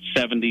be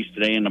 70s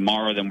today and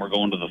tomorrow, then we're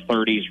going to the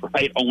 30s,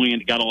 right? Only in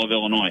Guadalupe,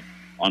 Illinois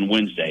on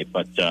Wednesday,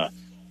 but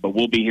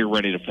we'll be here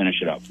ready to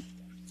finish it up.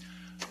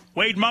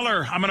 Wade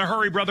Muller, I'm in a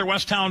hurry, brother.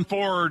 Westtown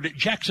Ford,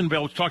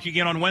 Jacksonville. Talk to you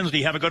again on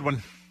Wednesday. Have a good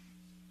one.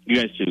 You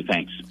guys too.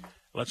 Thanks.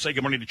 Let's say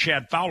good morning to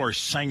Chad Fowler,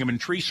 Sangamon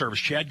Tree Service.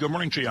 Chad, good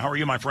morning to you. How are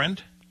you, my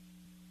friend?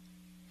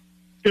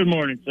 Good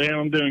morning, Sam.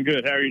 I'm doing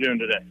good. How are you doing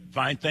today?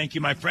 Fine, thank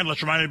you, my friend.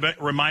 Let's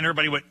remind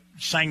everybody what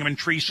Sangamon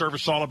Tree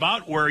Service is all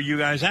about. Where are you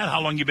guys at? How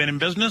long you been in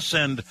business?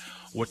 And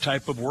what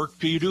type of work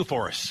do you do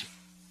for us?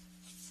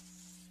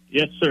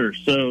 Yes, sir.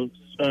 So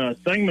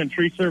Sangamon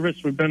Tree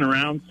Service, we've been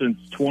around since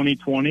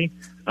 2020.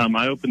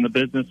 I opened the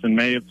business in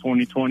May of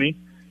 2020.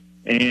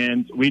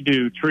 And we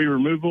do tree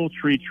removal,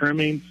 tree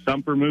trimming,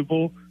 stump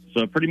removal.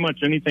 So pretty much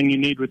anything you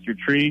need with your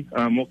tree,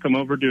 we'll come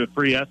over, do a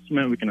free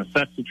estimate. We can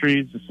assess the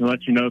trees just to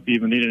let you know if you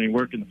even need any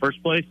work in the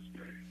first place.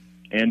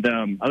 And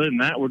other than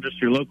that, we're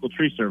just your local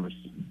tree service.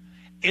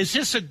 Is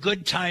this a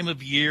good time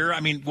of year? I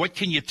mean, what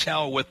can you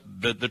tell with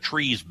the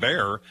trees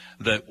bare,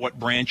 what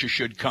branches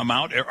should come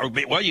out?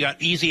 Well, you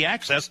got easy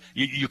access.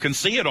 You can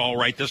see it all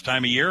right this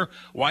time of year.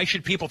 Why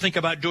should people think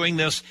about doing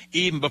this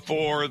even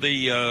before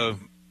the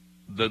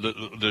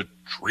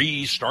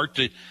trees start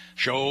to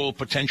show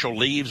potential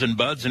leaves and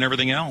buds and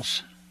everything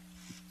else?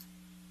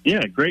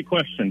 Yeah, great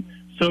question.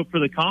 So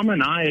for the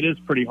common eye, it is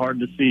pretty hard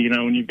to see. You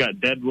know, when you've got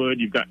dead wood,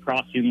 you've got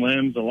crossing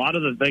limbs, a lot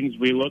of the things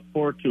we look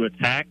for to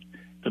attack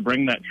to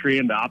bring that tree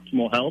into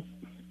optimal health.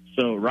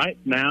 So right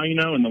now, you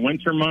know, in the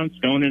winter months,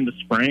 going into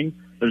spring,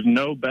 there's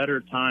no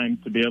better time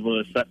to be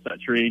able to assess that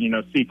tree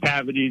and, see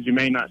cavities you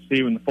may not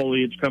see when the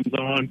foliage comes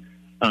on.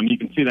 You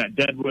can see that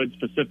deadwood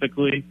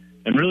specifically,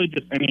 and really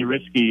just any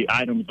risky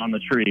items on the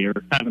tree, or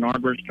have an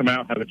arborist come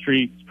out, have a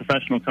tree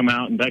professional come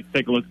out and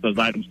take a look at those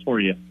items for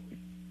you.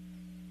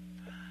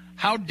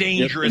 How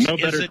dangerous Yep,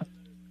 is it?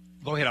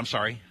 Go ahead, I'm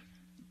sorry.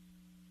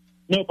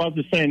 Nope, I was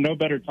just saying no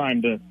better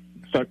time to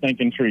start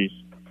thinking trees.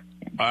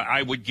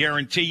 I would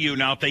guarantee you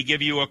now, if they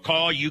give you a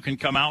call, you can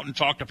come out and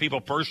talk to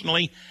people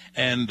personally,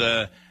 and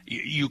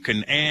you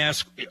can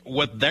ask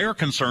what their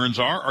concerns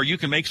are, or you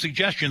can make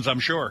suggestions,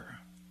 I'm sure.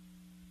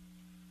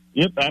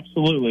 Yep,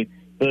 absolutely.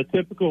 The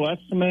typical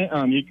estimate,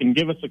 you can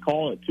give us a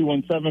call at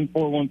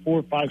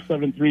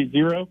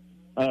 217-414-5730.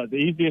 The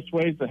easiest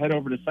way is to head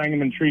over to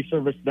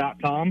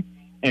SangamonTreeService.com,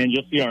 and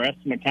you'll see our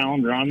estimate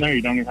calendar on there.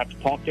 You don't even have to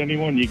talk to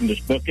anyone. You can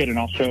just book it, and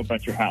I'll show up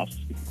at your house.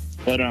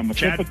 But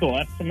typical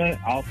estimate,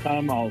 I'll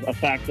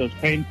attack those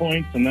pain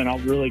points, and then I'll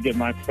really get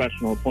my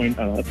professional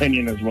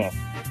opinion as well.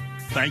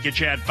 Thank you,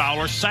 Chad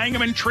Fowler.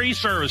 Sangamon Tree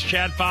Service.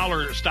 Chad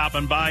Fowler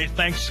stopping by.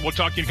 Thanks. We'll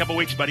talk to you in a couple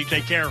weeks, buddy.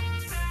 Take care.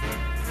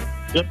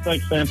 Yep,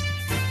 thanks, Sam.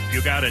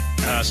 You got it.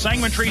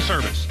 Sangamon Tree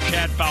Service.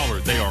 Chad Fowler.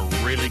 They are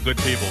really good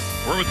people.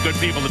 We're with good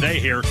people today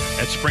here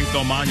at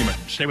Springfield Monument.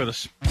 Stay with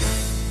us.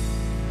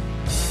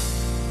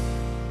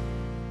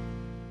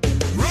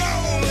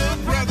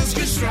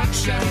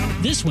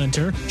 This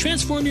winter,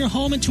 transform your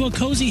home into a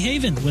cozy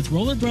haven with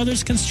Roller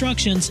Brothers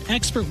Construction's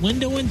expert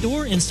window and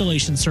door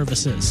installation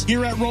services.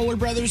 Here at Roller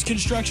Brothers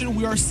Construction,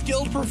 we are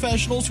skilled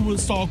professionals who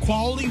install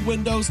quality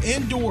windows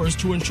and doors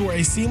to ensure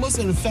a seamless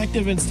and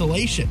effective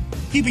installation,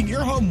 keeping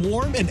your home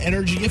warm and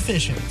energy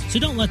efficient. So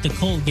don't let the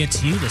cold get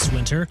to you this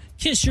winter.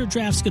 Kiss your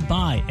drafts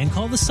goodbye and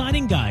call the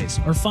siding guys,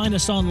 or find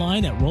us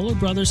online at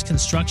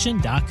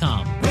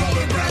rollerbrothersconstruction.com.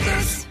 Roller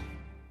Brothers.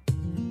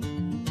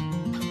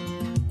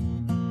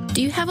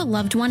 Do you have a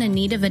loved one in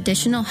need of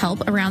additional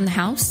help around the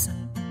house?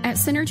 At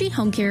Synergy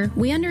Home Care,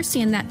 we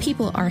understand that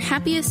people are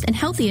happiest and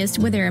healthiest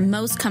where they're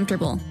most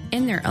comfortable,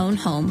 in their own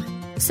home.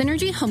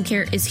 Synergy Home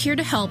Care is here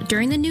to help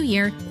during the new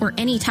year or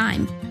any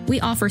time.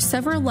 We offer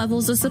several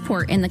levels of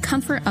support in the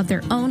comfort of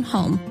their own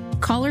home.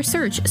 Call or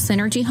search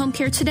Synergy Home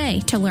Care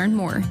today to learn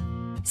more.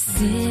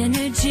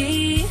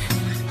 Synergy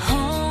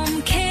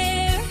Home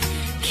Care.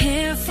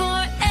 Care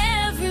for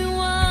everyone.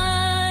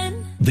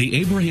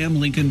 The Abraham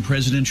Lincoln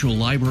Presidential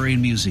Library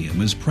and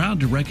Museum is proud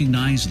to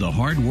recognize the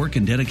hard work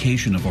and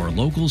dedication of our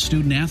local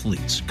student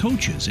athletes,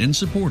 coaches, and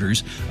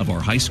supporters of our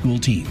high school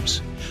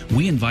teams.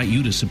 We invite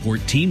you to support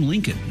Team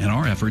Lincoln in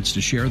our efforts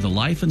to share the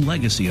life and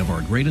legacy of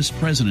our greatest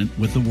president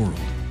with the world.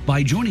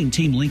 By joining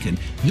Team Lincoln,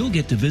 you'll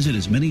get to visit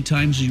as many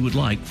times as you would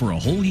like for a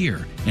whole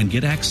year and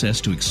get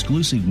access to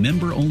exclusive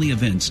member-only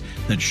events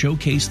that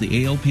showcase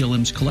the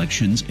ALPLM's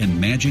collections and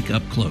magic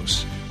up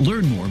close.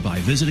 Learn more by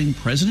visiting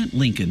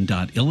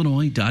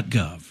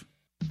presidentlincoln.illinois.gov.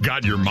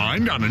 Got your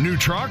mind on a new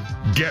truck?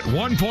 Get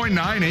 1.9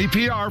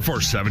 APR for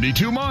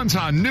 72 months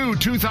on new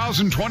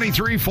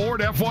 2023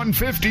 Ford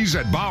F-150s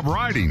at Bob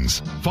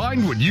Ridings.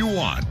 Find what you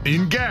want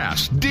in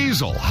gas,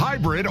 diesel,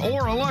 hybrid,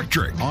 or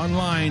electric.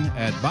 Online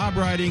at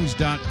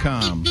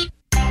bobridings.com.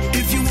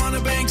 If you want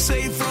to bank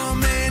safe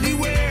from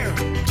anywhere,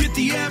 get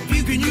the app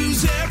you can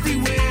use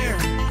everywhere.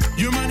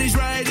 Your money's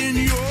right in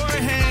your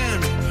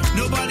hand.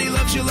 Nobody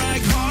loves you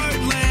like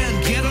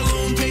Heartland. Get a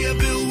loan, pay a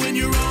bill when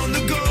you're on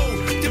the go.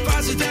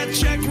 Deposit that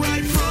check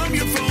right from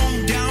your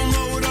phone.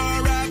 Download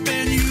our app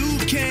and you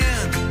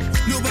can.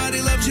 Nobody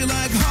loves you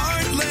like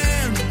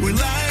Heartland. We're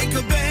like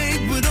a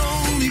bank, but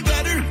only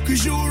better,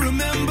 because you're a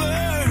member.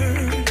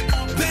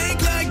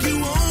 Bank like you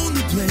own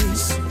the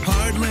place.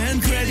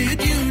 Heartland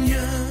Credit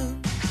Union.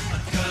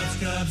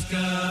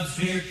 Cubs,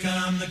 here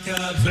come the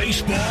Cubs.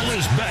 Baseball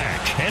is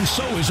back, and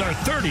so is our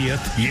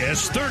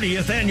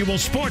 30th annual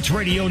Sports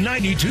Radio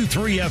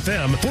 92.3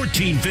 FM,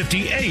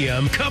 1450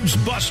 AM Cubs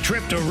bus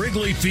trip to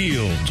Wrigley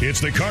Field. It's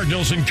the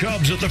Cardinals and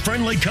Cubs at the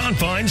friendly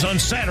confines on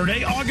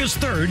Saturday, August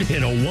 3rd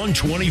in a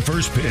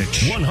 121st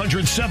pitch.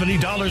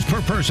 $170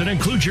 per person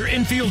includes your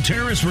infield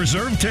terrace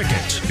reserve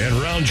ticket and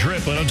round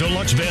trip on a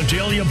deluxe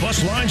Vandalia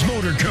Bus Lines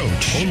motor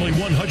coach. Only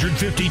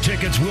 150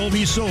 tickets will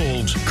be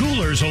sold.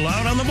 Coolers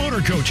allowed on the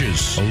motor coaches.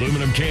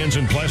 Aluminum cans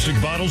and plastic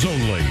bottles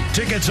only.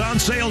 Tickets on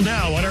sale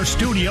now at our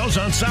studios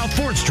on South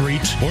 4th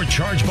Street or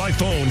charge by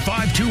phone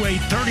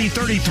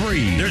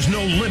 528-3033. There's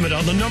no limit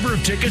on the number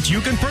of tickets you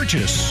can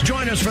purchase.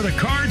 Join us for the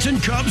Cards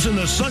and Cubs in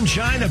the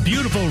sunshine of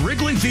beautiful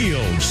Wrigley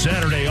Field,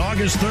 Saturday,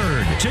 August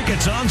 3rd.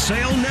 Tickets on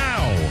sale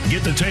now.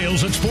 Get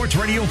details at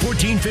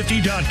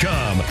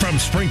sportsradio1450.com. From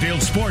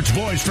Springfield Sports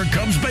Voice for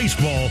Cubs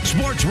Baseball,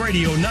 Sports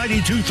Radio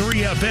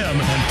 92.3 FM and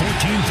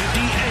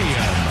 1450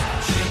 AM.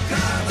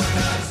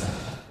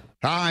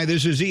 Hi,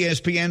 this is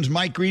ESPN's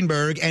Mike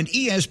Greenberg, and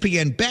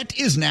ESPN Bet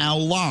is now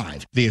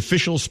live. The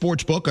official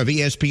sportsbook of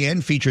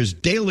ESPN features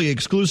daily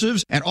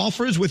exclusives and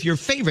offers with your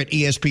favorite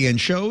ESPN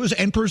shows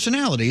and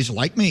personalities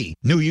like me.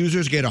 New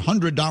users get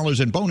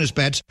 $100 in bonus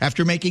bets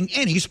after making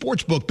any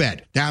sportsbook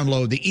bet.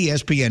 Download the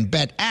ESPN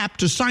Bet app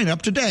to sign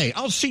up today.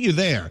 I'll see you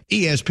there.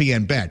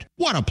 ESPN Bet.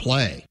 What a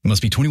play.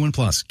 Must be 21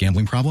 plus.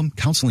 Gambling problem?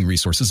 Counseling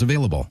resources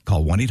available.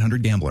 Call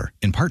 1-800-GAMBLER.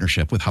 In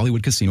partnership with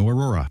Hollywood Casino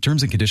Aurora.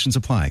 Terms and conditions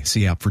apply.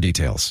 See app for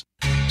details.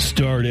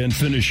 Start and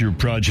finish your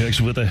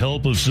projects with the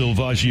help of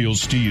Silvaggio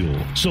Steel.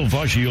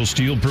 Silvaggio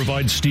Steel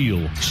provides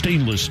steel,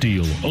 stainless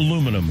steel,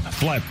 aluminum,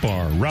 flat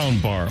bar,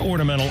 round bar,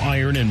 ornamental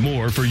iron, and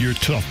more for your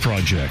tough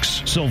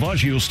projects.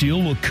 Silvaggio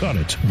Steel will cut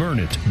it, burn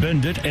it,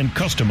 bend it, and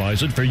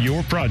customize it for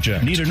your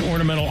project. Need an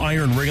ornamental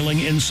iron railing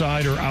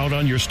inside or out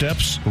on your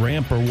steps,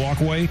 ramp, or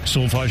walkway?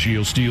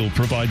 Silvaggio Steel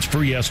provides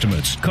free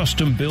estimates,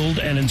 custom build,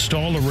 and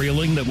install a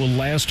railing that will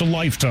last a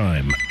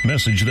lifetime.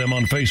 Message them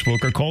on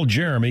Facebook or call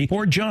Jeremy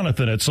or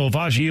Jonathan at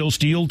Silvaggio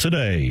Steel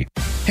today.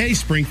 Hey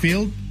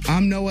Springfield,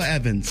 I'm Noah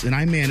Evans, and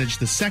I manage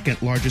the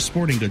second largest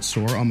sporting goods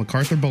store on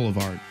MacArthur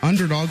Boulevard,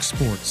 Underdog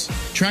Sports.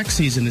 Track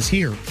season is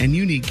here, and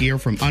you need gear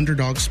from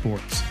Underdog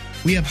Sports.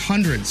 We have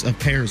hundreds of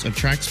pairs of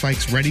track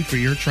spikes ready for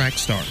your track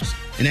stars,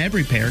 and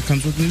every pair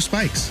comes with new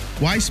spikes.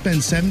 Why spend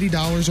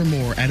 $70 or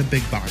more at a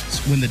big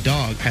box when the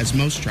dog has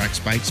most track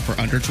spikes for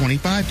under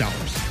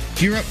 $25?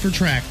 Gear up for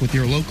track with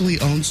your locally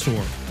owned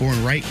store,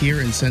 born right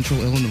here in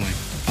Central Illinois.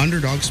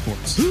 Underdog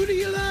Sports. Who do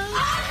you love?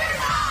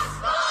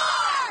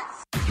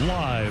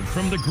 Live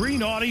from the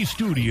Green Audi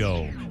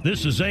studio,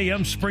 this is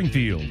AM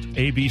Springfield.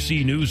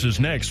 ABC News is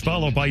next,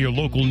 followed by your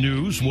local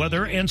news,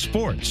 weather, and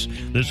sports.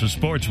 This is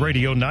Sports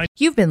Radio 9.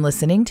 You've been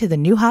listening to the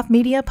Newhoff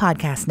Media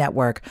Podcast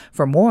Network.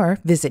 For more,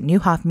 visit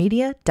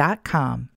newhoffmedia.com.